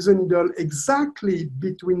makes the needle exactly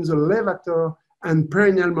between the levator and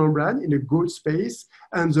perineal membrane in a good space,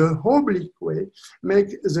 and the oblique way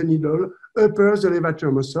makes the needle upper the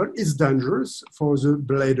levator muscle. It's dangerous for the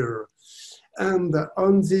bladder. And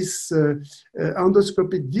on this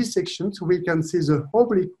endoscopic dissections, we can see the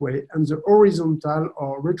oblique way and the horizontal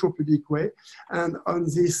or retropubic way. And on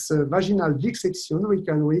this vaginal dissection, we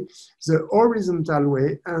can see the horizontal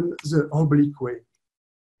way and the oblique way.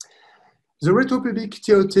 The retropubic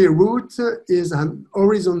TOT route is an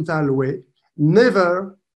horizontal way.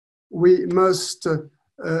 Never we must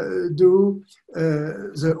do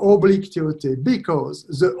the oblique TOT, because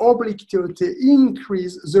the oblique TOT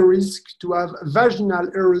increases the risk to have vaginal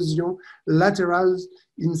erosion lateral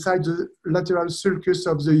inside the lateral sulcus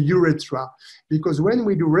of the urethra. Because when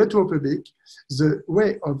we do retropubic, the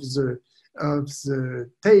way of the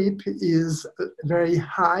tape is very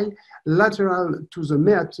high, lateral to the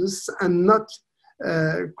meatus, and not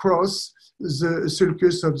cross the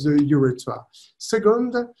sulcus of the urethra.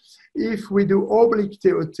 Second, if we do oblique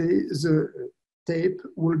TOT, the tape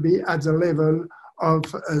will be at the level of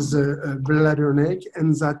the bladder neck,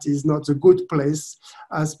 and that is not a good place,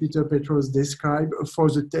 as Peter Petros described. For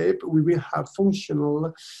the tape, we will have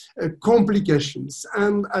functional complications.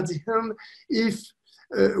 And at the end, if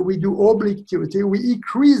we do oblique TOT, we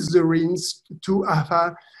increase the risk to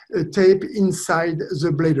have a tape inside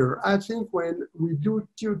the bladder. I think when we do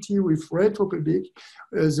TOT with retropubic,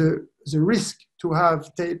 the risk to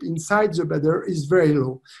have tape inside the bladder is very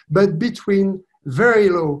low. But between very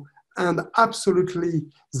low and absolutely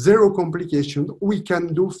zero complication, we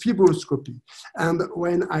can do fibroscopy. And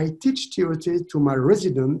when I teach TOT to my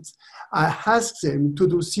residents, I ask them to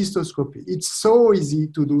do cystoscopy. It's so easy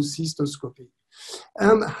to do cystoscopy.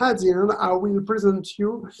 And at the end, I will present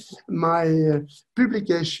you my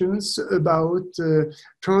publications about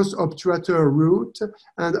transobturator route.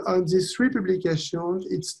 And on these three publications,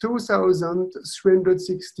 it's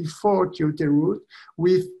 2,364 TOT route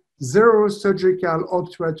with 0 surgical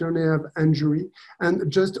obturator nerve injury and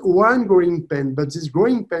just 1 growing pain. But this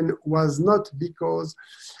growing pain was not because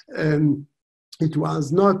it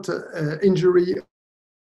was not injury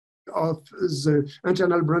of the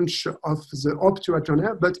internal branch of the obturator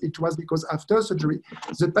nerve, but it was because after surgery,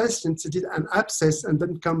 the patient did an abscess and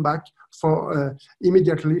then come back for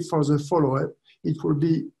immediately for the follow-up. It will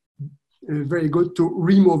be very good to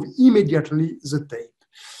remove immediately the tape.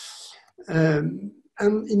 And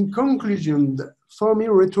in conclusion, for me,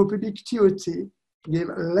 retropubic TOT gave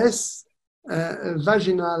less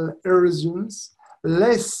vaginal erosions,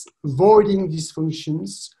 less voiding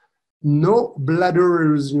dysfunctions, no bladder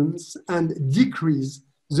erosions, and decrease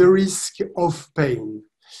the risk of pain.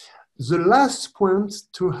 The last point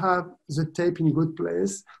to have the tape in good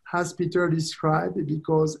place, as Peter described,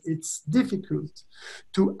 because it's difficult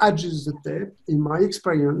to adjust the tape. In my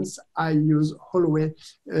experience, I use always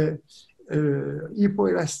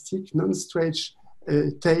hypoelastic, non-stretch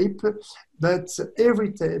tape, but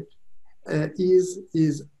every tape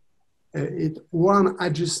is one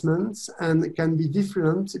adjustment and can be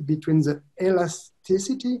different between the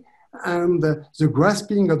elasticity and the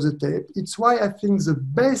grasping of the tape. It's why I think the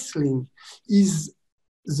best link is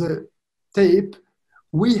the tape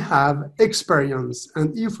we have experience.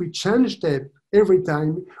 And if we change tape every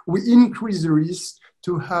time, we increase the risk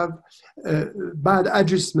to have bad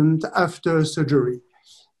adjustment after surgery.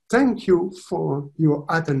 Thank you for your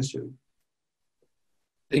attention.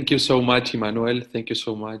 Thank you so much, Emmanuel. Thank you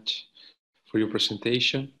so much for your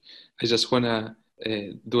presentation. I just want to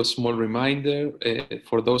do a small reminder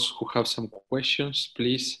for those who have some questions.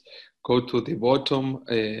 Please go to the bottom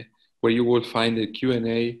where you will find the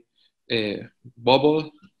Q&A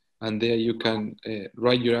bubble, and there you can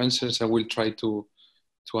write your answers. I will try to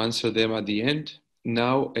answer them at the end.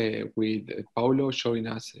 Now with Paulo showing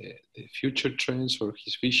us the future trends or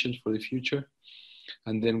his visions for the future,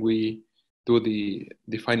 and then we do the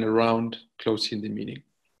final round, closing the meeting.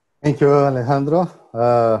 Thank you, Alejandro.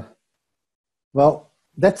 Well,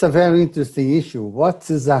 that's a very interesting issue. What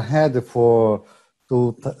is ahead for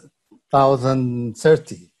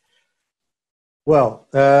 2030? Well,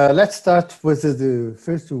 let's start with the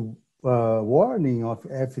first warning of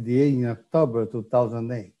FDA in October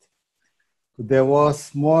 2008. There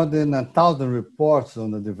was more than 1,000 reports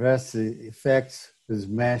on the diverse effects with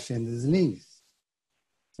mesh and slings.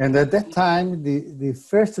 And at that time, the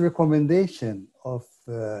first recommendation of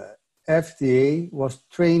FDA was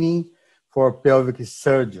training for pelvic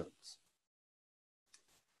surgeons.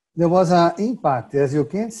 There was an impact, as you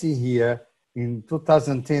can see here, in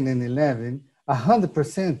 2010 and 11,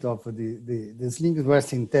 100% of the slings were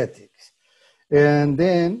synthetics. And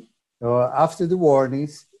then, after the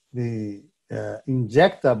warnings, the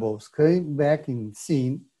injectables came back in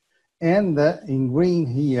scene, and in green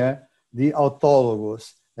here, the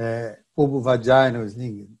autologous pubovaginal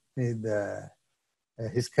sling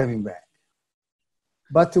is coming back.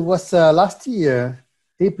 But it was last year,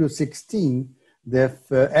 April 16, that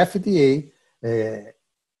FDA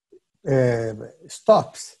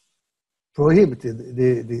prohibited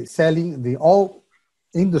the selling, all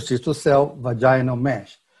industries to sell vaginal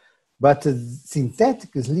mesh. But synthetic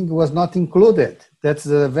sling was not included. That's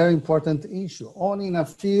a very important issue. Only in a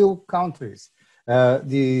few countries,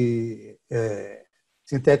 the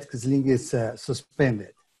synthetic sling is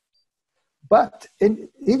suspended. But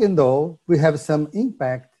even though we have some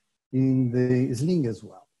impact in the sling as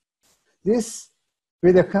well, this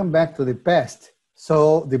really come back to the past.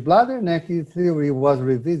 So the bladder neck theory was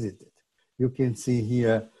revisited. You can see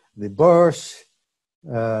here the Bursch,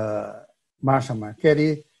 Marshall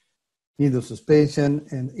Marchetti, needle suspension,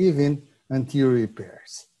 and even anterior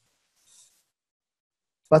repairs.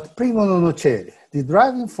 But prima nocere, the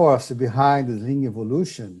driving force behind the sling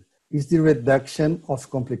evolution is the reduction of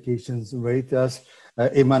complications rate, as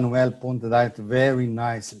Emmanuel pointed out very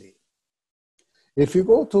nicely. If you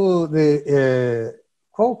go to the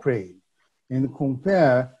Cochrane and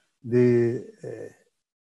compare the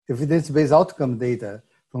evidence-based outcome data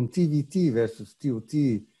from TVT versus TOT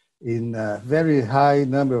in a very high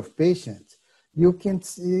number of patients, you can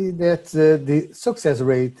see that the success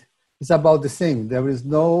rate is about the same. There is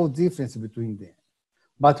no difference between them.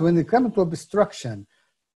 But when it comes to obstruction,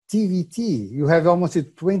 TVT, you have almost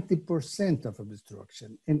 20% of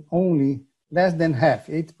obstruction and only less than half,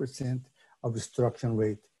 8% obstruction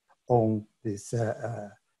rate on this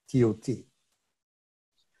TOT.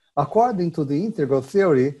 According to the integral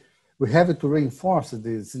theory, we have to reinforce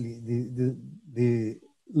the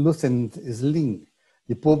loosened sling,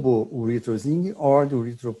 the pubo-urethral sling or the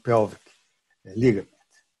uretropelvic ligament.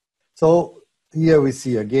 So here we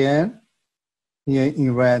see again, here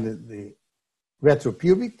in red, the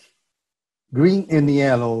retropubic, green and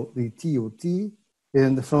yellow, the TOT,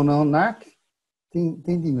 and from one arc,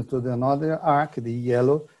 tending to the another arc, the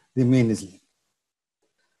yellow, the main sling.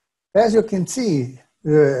 As you can see,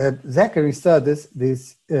 Zachary studies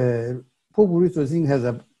this pubo-urethral sling has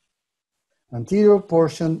an anterior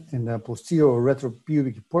portion and a posterior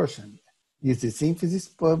retropubic portion. This is the symphysis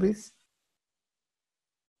pubis,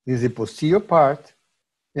 this is the posterior part,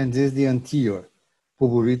 and this is the anterior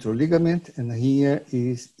pubo-urethral ligament, and here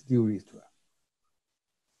is the urethra.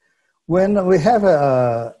 When we have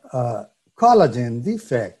a collagen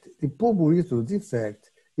defect, the pubo-urethral defect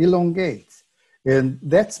elongates, and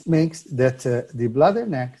that makes that the bladder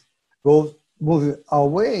neck goes moving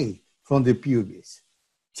away from the pubis,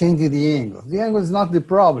 changing the angle. The angle is not the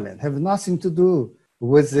problem, have nothing to do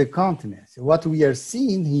with the continence. What we are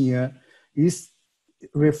seeing here is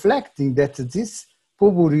reflecting that this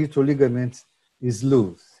pubo-urethral ligament is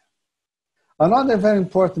loose. Another very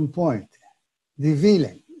important point, the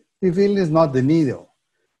villain. The villain is not the needle.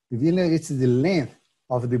 The villain is the length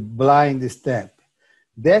of the blind step.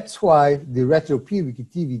 That's why the retropubic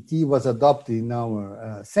TVT was adopted in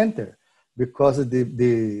our center, because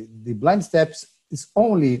the blind steps is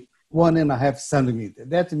only 1.5 centimeters.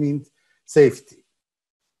 That means safety.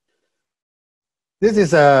 This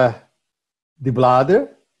is the bladder.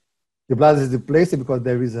 The bladder is displaced because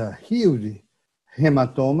there is a huge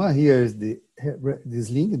hematoma. Here is the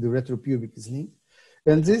sling, the retropubic sling.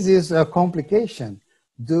 And this is a complication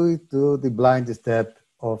due to the blind step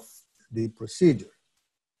of the procedure.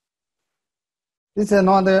 This is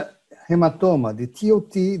another hematoma. The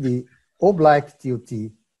TOT, the oblique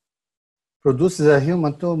TOT, produces a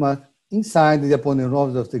hematoma inside the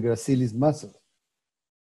aponeurosis of the gracilis muscle.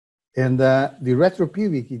 And the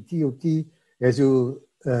retropubic TOT, as you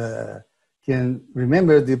can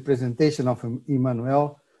remember the presentation of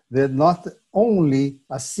Emmanuel, that not only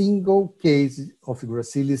a single case of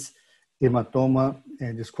gracilis hematoma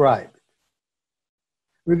described.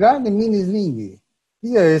 Regarding mini sling,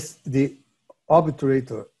 here is the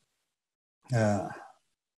obturator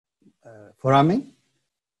foramen.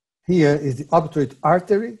 Here is the obturator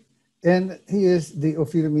artery, and here is the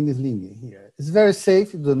inferior mini sling here. It's very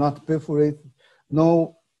safe, do not perforate,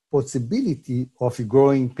 no possibility of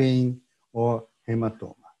growing pain or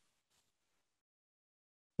hematoma.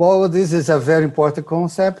 Well, this is a very important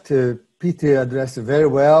concept. Peter addressed it very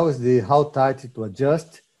well, is the how tight to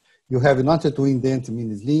adjust. You have not to indent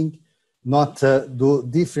mini sling, not do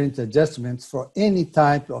different adjustments for any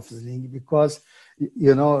type of sling, because,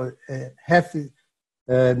 you know, half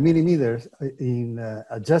millimeters in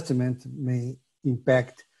adjustment may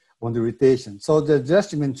impact on the rotation. So the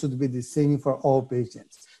adjustment should be the same for all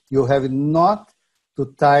patients. You have not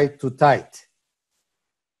to tie too tight,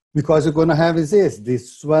 because you're going to have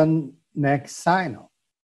this swan neck signal.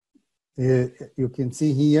 You can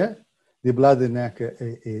see here, the bladder neck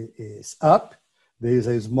is up. There is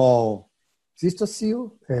a small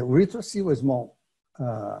cystocele, urethrocoele, a small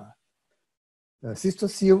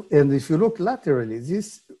cystocele. And if you look laterally,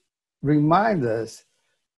 this reminds us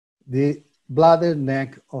the bladder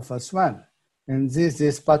neck of a swan. And this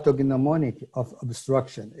is pathognomonic of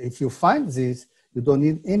obstruction. If you find this, you don't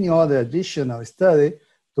need any other additional study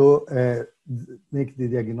to make the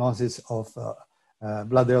diagnosis of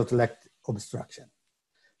bladder outlet obstruction.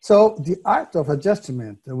 So the art of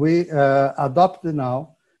adjustment, we adopted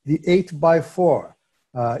now the 8x4,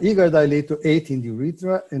 eager dilator 8 in the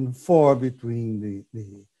urethra and 4 between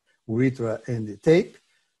the urethra and the tape.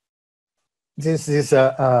 This is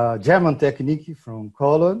a German technique from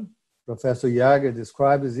Cologne. Professor Jager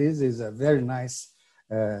describes this as a very nice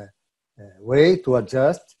way to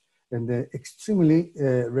adjust, and extremely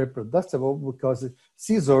reproducible, because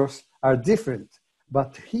scissors are different.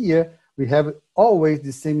 But here we have always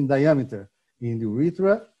the same diameter in the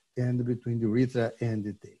urethra and between the urethra and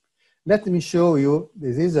the tape. Let me show you,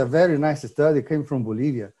 this is a very nice study, it came from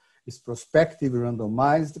Bolivia. It's prospective,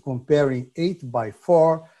 randomized, comparing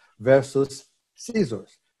 8x4 versus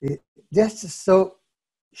scissors. Just so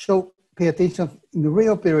pay attention in the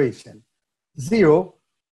real operation. 0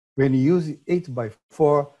 when you use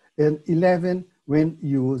 8x4 and 11 when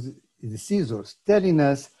you use the scissors, telling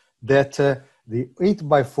us that the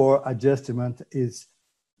 8x4 adjustment is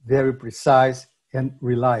very precise and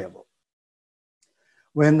reliable.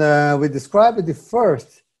 When we described the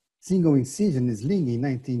first single incision sling in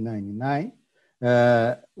 1999,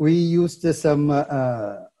 we used some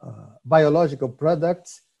biological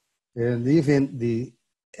products and even the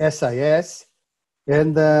SIS,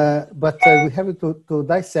 and but we have to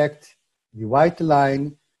dissect the white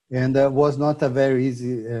line, and was not a very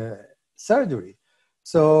easy surgery.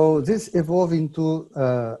 So this evolved into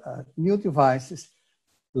new devices,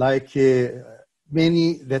 like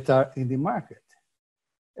many that are in the market.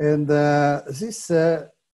 And this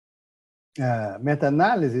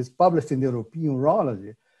meta-analysis published in the European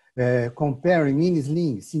Urology, comparing mini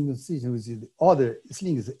sling, single incision with the other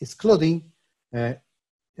slings, excluding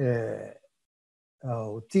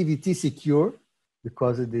TVT secure,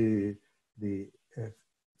 because the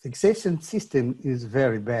fixation system is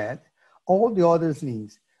very bad. All the other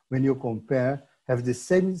slings, when you compare, have the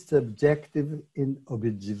same subjective and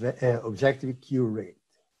objective cure rate.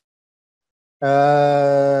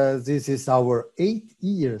 This is our 8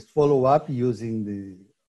 years follow-up using the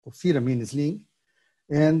Porphyria mini sling,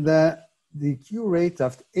 and the cure rate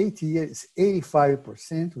after 8 years is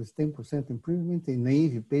 85%, with 10% improvement in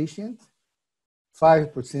naive patients,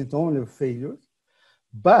 5% only of failures.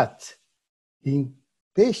 But in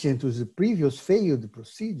patients with the previous failed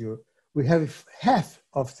procedure, we have half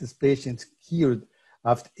of these patients cured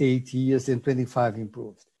after 8 years and 25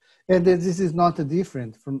 improved. And this is not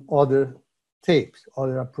different from other tapes,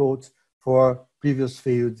 other approach for previous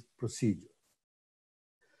failed procedure.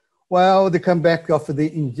 Well, the comeback of the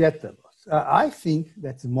injectables, I think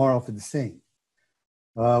that's more of the same.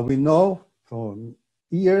 We know from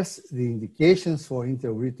years the indications for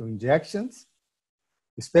intraurethral injections,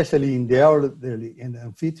 especially in the elderly and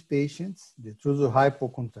unfit patients, the true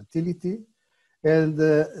hypocontractility, and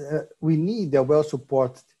we need a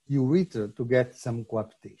well-supported urethra to get some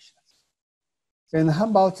coaptations. And how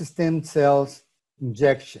about stem cells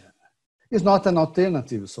injection? It's not an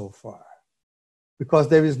alternative so far, because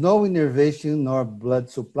there is no innervation nor blood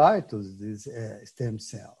supply to these stem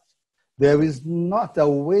cells. There is not a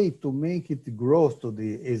way to make it grow to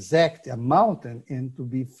the exact amount and to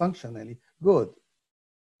be functionally good.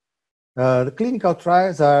 The clinical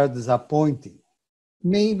trials are disappointing.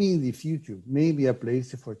 Maybe in the future, maybe a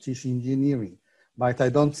place for tissue engineering, but I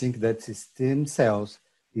don't think that stem cells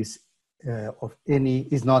is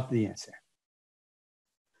not the answer.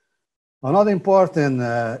 Another important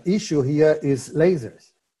issue here is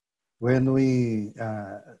lasers. When we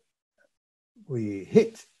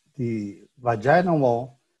hit the vaginal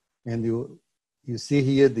wall, and you see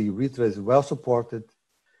here the urethra is well supported,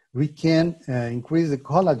 we can increase the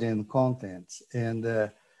collagen contents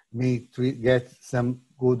and may get some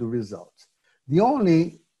good results. The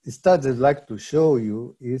only study I'd like to show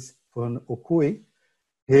you is from Okui.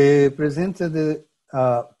 He presented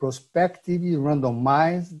a prospective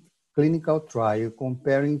randomized clinical trial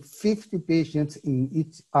comparing 50 patients in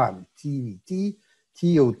each arm, TVT,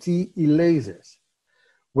 TOT, and lasers.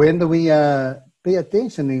 When we pay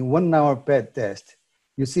attention in 1 hour PET test,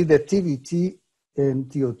 you see that TVT and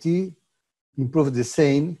TOT improved the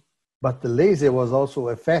same, but the laser was also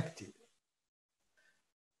effective.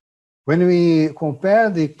 When we compare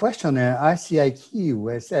the questionnaire ICIQ,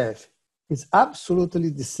 SF, it's absolutely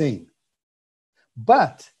the same.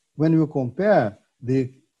 But when we compare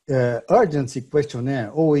the urgency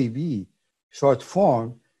questionnaire, OAB, short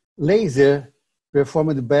form, laser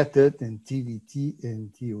performed better than TVT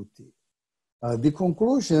and TOT. The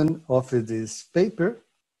conclusion of this paper,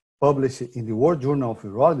 published in the World Journal of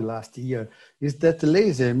Urology last year, is that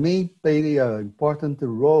laser may play an important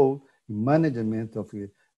role in management of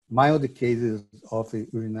mild cases of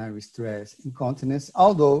urinary stress incontinence,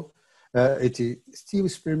 although it is still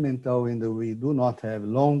experimental and we do not have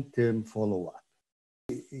long-term follow-up.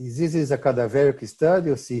 This is a cadaveric study.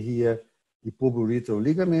 You see here the pubourethral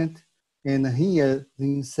ligament, and here the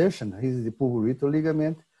insertion. Here is the pubourethral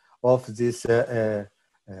ligament of this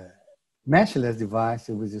meshless device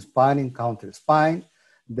with the spine and counter spine.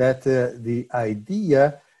 That the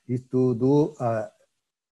idea is to do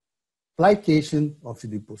plication of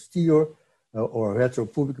the posterior or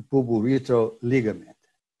retropubic pubourethral ligament.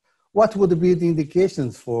 What would be the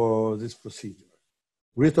indications for this procedure?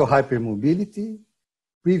 Urethral hypermobility,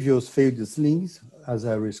 previous failed slings as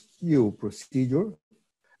a rescue procedure,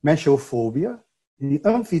 meshophobia, the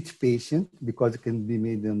unfit patient, because it can be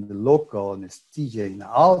made in the local anesthesia in an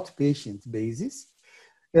outpatient basis,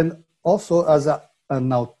 and also as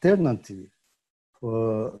an alternative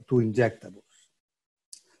to injectables.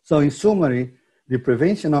 So in summary, the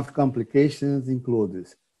prevention of complications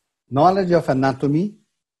includes knowledge of anatomy,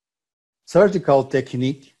 surgical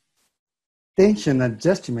technique, tension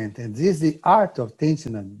adjustment, and this is the art of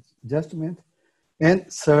tension adjustment,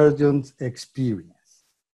 and surgeon's experience.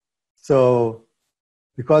 So,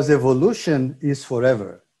 because evolution is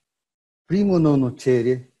forever, primo non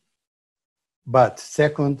nocere, but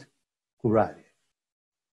second, curare.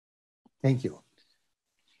 Thank you.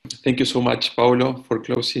 Thank you so much, Paulo, for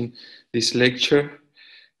closing this lecture.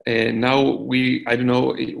 Now I don't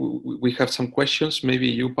know, we have some questions. Maybe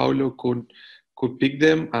you, Paulo, could pick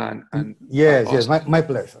them and yes, my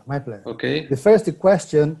pleasure, my pleasure. Okay. The first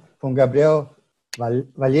question from Gabriel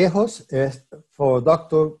Vallejos is for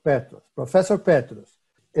Dr. Petros. Professor Petros,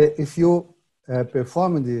 if you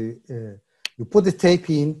perform you put the tape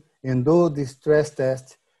in and do the stress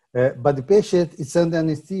test, but the patient is under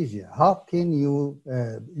anesthesia, how can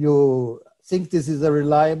you think this is a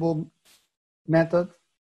reliable method?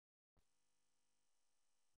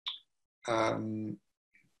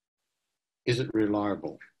 Is it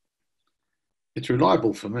reliable? It's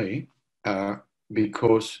reliable for me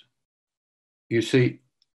because, you see,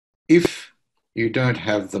 if you don't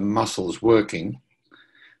have the muscles working,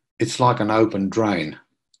 it's like an open drain.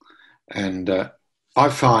 And I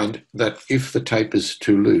find that if the tape is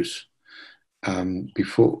too loose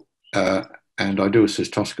before, and I do a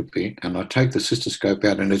cystoscopy and I take the cystoscope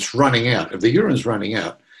out and it's running out, if the urine's running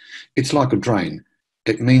out, it's like a drain.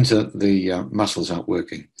 It means that the muscles aren't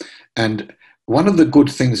working. And one of the good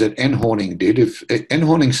things that Enhorning did,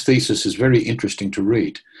 Enhorning's thesis is very interesting to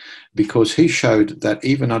read because he showed that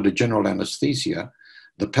even under general anesthesia,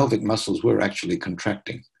 the pelvic muscles were actually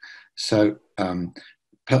contracting. So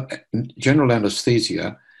general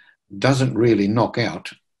anesthesia doesn't really knock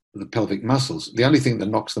out the pelvic muscles. The only thing that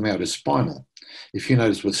knocks them out is spinal. If you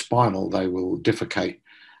notice with spinal, they will defecate,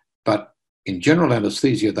 but in general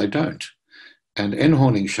anesthesia, they don't. And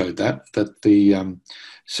Enhorning showed that the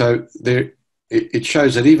so there it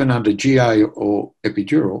shows that even under GA or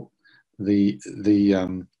epidural,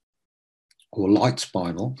 or light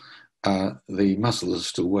spinal, the muscles are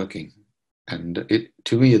still working, and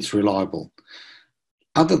to me it's reliable.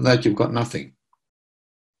 Other than that, you've got nothing.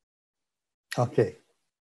 Okay.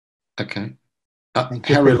 Okay.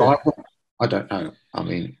 How reliable? I don't know. I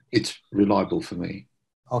mean, it's reliable for me.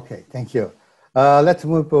 Okay, thank you. Let's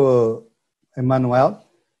move to Emmanuel.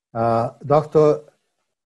 Dr.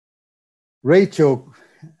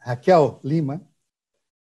 Raquel Lima,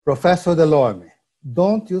 Professor Delorme,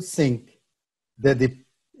 don't you think that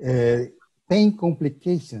the pain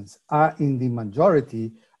complications are in the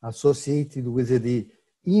majority associated with the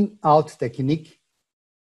in-out technique?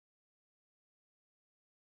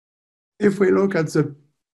 If we look at the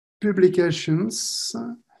publications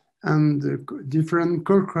and the different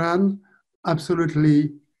Cochrane,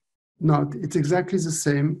 absolutely not. It's exactly the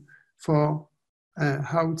same for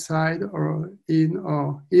outside or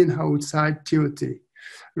in-outside TOT.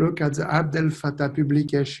 Look at the Abdel Fattah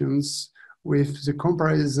publications with the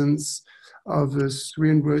comparisons of the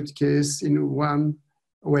 300 cases in one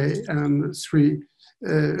way and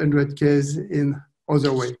 300 cases in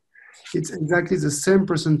other way. It's exactly the same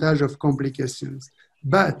percentage of complications.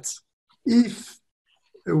 But if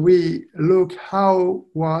we look how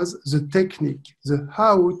was the technique, the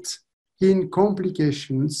out in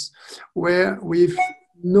complications, where with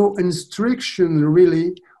no instruction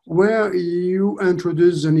really, where you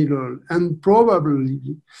introduce the needle. And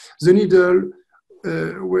probably the needle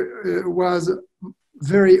was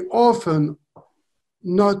very often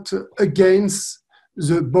not against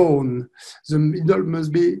the bone. The needle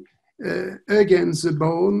must be against the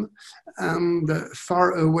bone and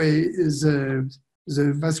far away the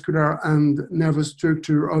vascular and nervous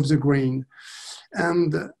structure of the grain.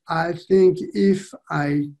 And I think if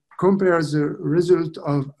I compare the result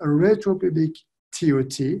of a retropubic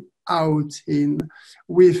TOT out in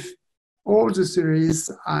with all the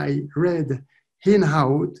series I read in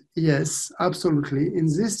out, yes, absolutely. In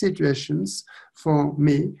these situations, for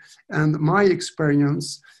me and my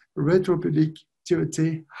experience, retropubic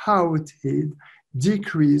TOT out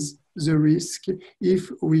decrease the risk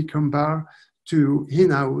if we compare to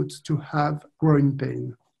in out to have growing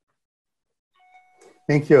pain.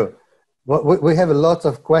 Thank you. Well, we have a lot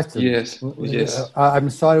of questions. Yes, yes. I'm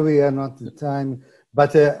sorry we are not in time,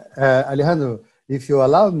 but Alejandro, if you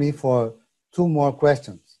allow me for 2 more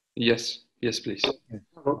questions. Yes, yes, please.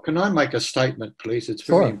 Well, can I make a statement, please? It's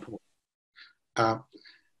very important.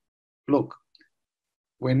 Look,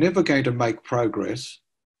 we're never going to make progress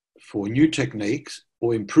for new techniques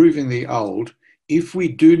or improving the old if we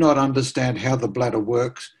do not understand how the bladder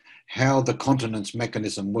works, how the continence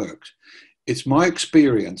mechanism works. It's my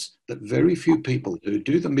experience that very few people who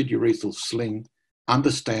do the midurethral sling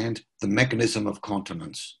understand the mechanism of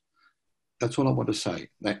continence. That's all I want to say.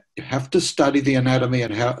 That you have to study the anatomy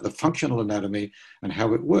and how the functional anatomy and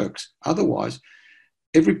how it works. Otherwise,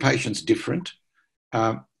 every patient's different.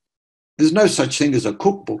 There's no such thing as a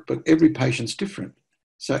cookbook, but every patient's different.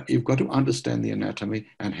 So you've got to understand the anatomy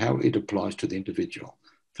and how it applies to the individual.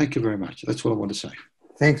 Thank you very much. That's what I want to say.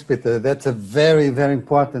 Thanks, Peter. That's a very, very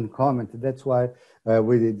important comment. That's why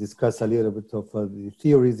we discussed a little bit of the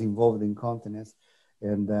theories involved in continence.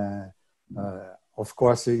 And of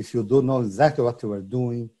course, if you do know exactly what you are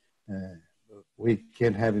doing, we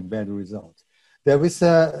can have a better result. There is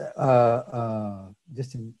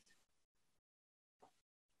just a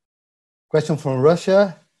question from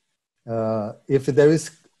Russia. If there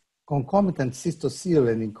is concomitant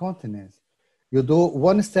cystocele and incontinence, you do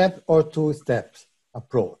 1 step or 2 steps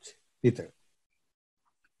approach, Peter?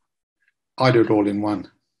 I do it all in one.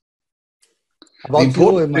 About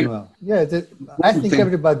you, Emmanuel? Yeah, I think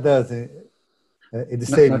everybody does the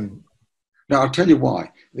same. No, I'll tell you why.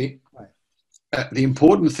 The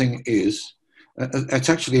important thing is, it's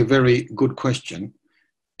actually a very good question.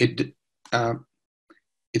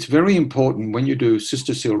 It's very important when you do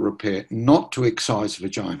cystocele repair not to excise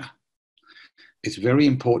vagina. It's very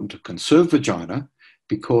important to conserve vagina,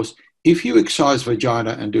 because if you excise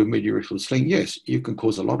vagina and do a midurethral sling, yes, you can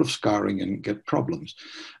cause a lot of scarring and get problems.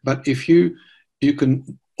 But if you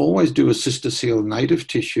can always do a cystocele native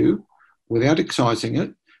tissue without excising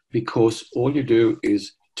it, because all you do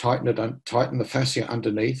is tighten the fascia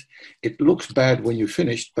underneath. It looks bad when you're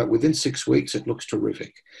finished, but within 6 weeks, it looks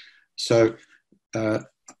terrific. So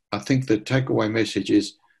I think the takeaway message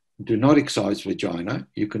is, do not excise vagina.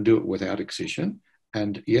 You can do it without excision.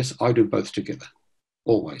 And yes, I do both together,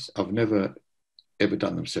 always. I've never, ever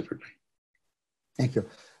done them separately. Thank you.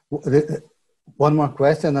 One more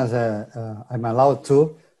question, as I'm allowed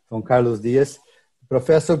to, from Carlos Diaz.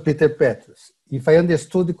 Professor Peter Petros, if I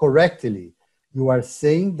understood correctly, you are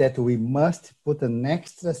saying that we must put an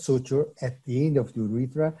extra suture at the end of the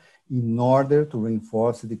urethra in order to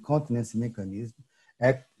reinforce the continence mechanism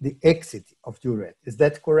at the exit of the urethra. Is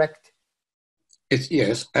that correct?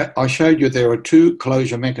 Yes. I showed you there are 2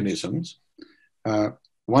 closure mechanisms.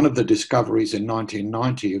 One of the discoveries in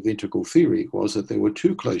 1990 of integral theory was that there were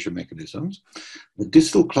 2 closure mechanisms. The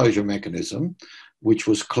distal closure mechanism, which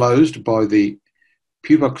was closed by the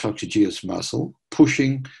pubococcygeus muscle,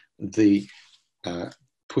 pushing the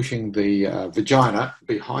vagina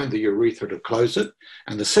behind the urethra to close it.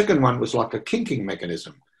 And the second one was like a kinking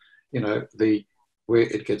mechanism, you know, where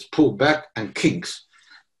it gets pulled back and kinks.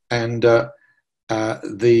 And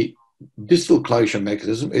the distal closure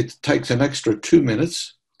mechanism, it takes an extra 2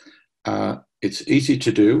 minutes. It's easy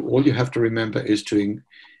to do. All you have to remember is to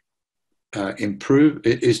improve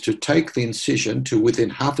is to take the incision to within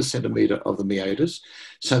 0.5 centimeter of the meatus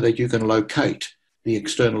so that you can locate the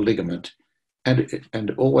external ligament,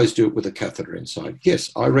 and always do it with a catheter inside.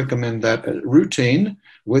 Yes, I recommend that routine,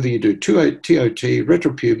 whether you do TOT,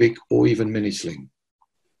 retropubic, or even mini sling.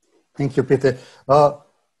 Thank you, Peter.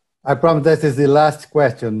 I promise that is the last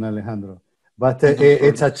question, Alejandro, but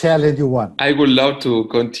it's a challenging one. I would love to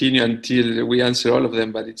continue until we answer all of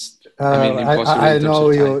them, but it's impossible. I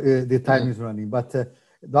know the time is running, but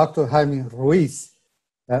Dr. Jaime Ruiz,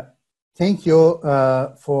 thank you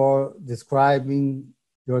for describing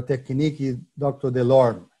your technique, Dr.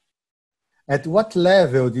 Delorme. At what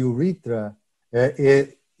level the urethra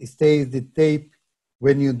stays the tape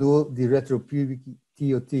when you do the retropubic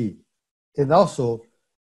TOT? And also,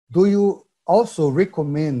 do you also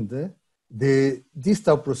recommend the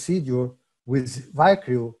distal procedure with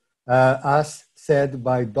Vicryl, as said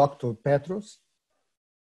by Dr. Petros?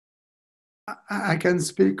 I can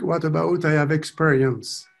speak what about I have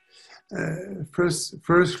experience.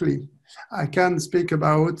 Firstly, I can speak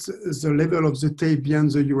about the level of the tape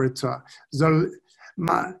beyond the urethra. The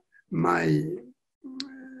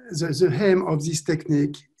aim of this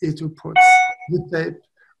technique is to put the tape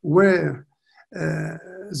where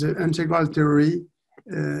the integral theory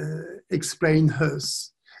explains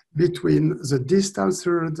us, between the distal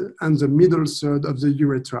third and the middle third of the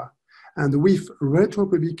urethra. And with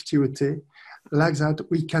retropubic TOT, like that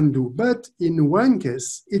we can do. But in one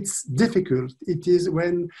case, it's difficult. It is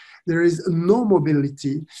when there is no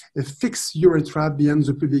mobility, a fixed urethra beyond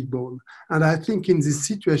the pubic bone. And I think in these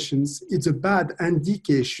situations, it's a bad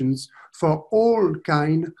indication for all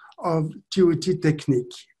kind of TOT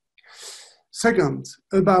technique. Second,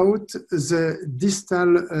 about the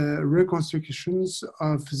distal reconstructions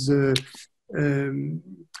of the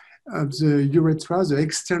urethra, the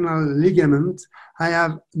external ligament, I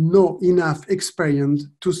have no enough experience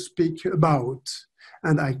to speak about.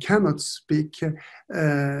 And I cannot speak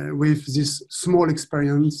with this small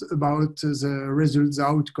experience about the results, the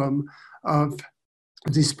outcome of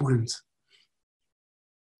this point.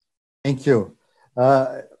 Thank you.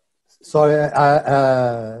 Sorry,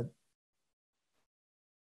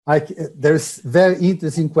 there's very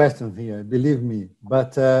interesting questions here, believe me.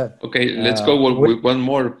 But okay, let's go with one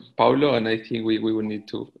more, Paulo, and I think we will need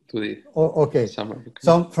to do the okay. summary.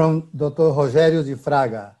 So from Dr. Rogério de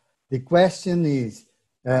Fraga, the question is,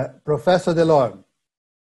 Professor Delorme,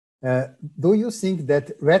 do you think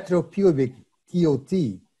that retropubic TOT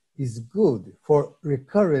is good for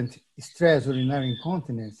recurrent stress urinary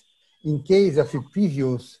incontinence in case of a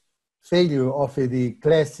previous failure of the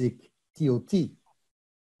classic TOT?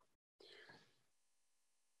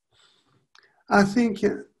 I think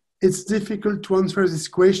it's difficult to answer this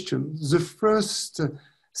question. The first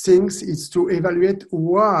thing is to evaluate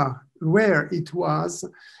where it was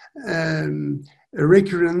a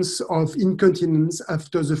recurrence of incontinence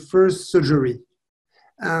after the first surgery.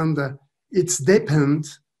 And it's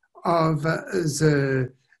depends of the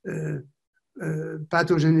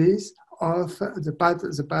pathogenesis of the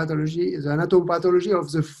pathology, the anatomopathology of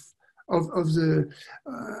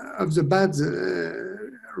the bad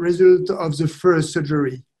result of the first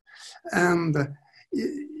surgery. And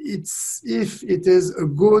if it is a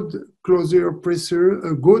good closure pressure,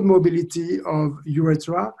 a good mobility of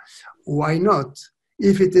urethra, why not?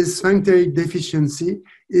 If it is sphincteric deficiency,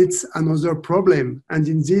 it's another problem. And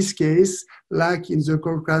in this case, like in the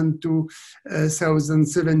Cochrane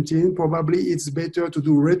 2017, probably it's better to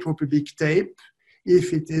do retropubic tape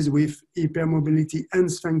if it is with hypermobility and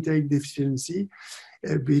sphincteric deficiency,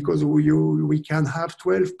 because we can have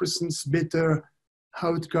 12% better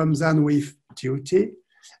outcomes than with TOT.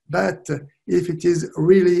 But if it is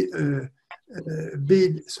really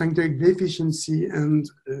big sphincteric deficiency and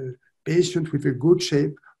patient with a good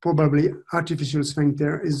shape, probably artificial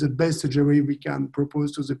sphincter is the best surgery we can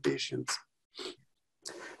propose to the patient.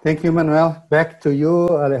 Thank you, Manuel. Back to you,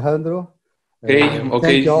 Alejandro.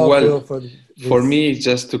 Okay. Well, for me,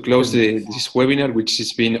 just to close this webinar, which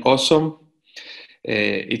has been awesome.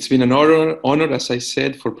 It's been an honor, as I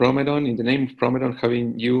said, for Promedon, in the name of Promedon,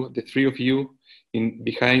 having you, the three of you,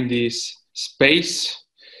 behind this space.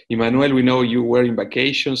 Emmanuel, we know you were in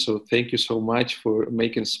vacation, so thank you so much for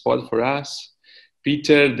making spot for us.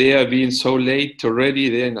 Peter, they have been so late already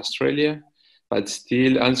there in Australia, but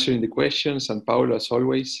still answering the questions. And Paulo, as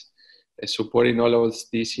always, supporting all of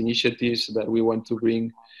these initiatives that we want to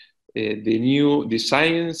bring the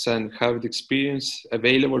science and have the experience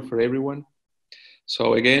available for everyone.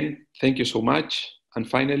 So again, thank you so much. And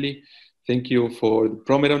finally, thank you for the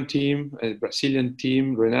Promedon team, Brazilian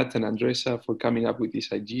team, Renata and Andresa, for coming up with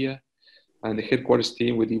this idea. and the headquarters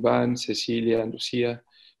team with Ivan, Cecilia, and Lucia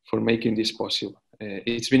for making this possible.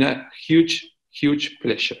 It's been a huge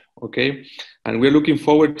pleasure, okay? And we're looking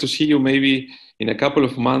forward to see you maybe in a couple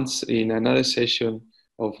of months in another session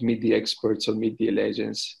of Meet the Experts or Meet the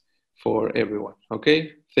Legends for everyone,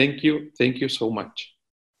 okay? Thank you so much.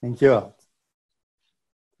 Thank you.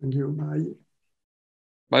 Thank you,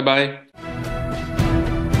 bye. Bye-bye.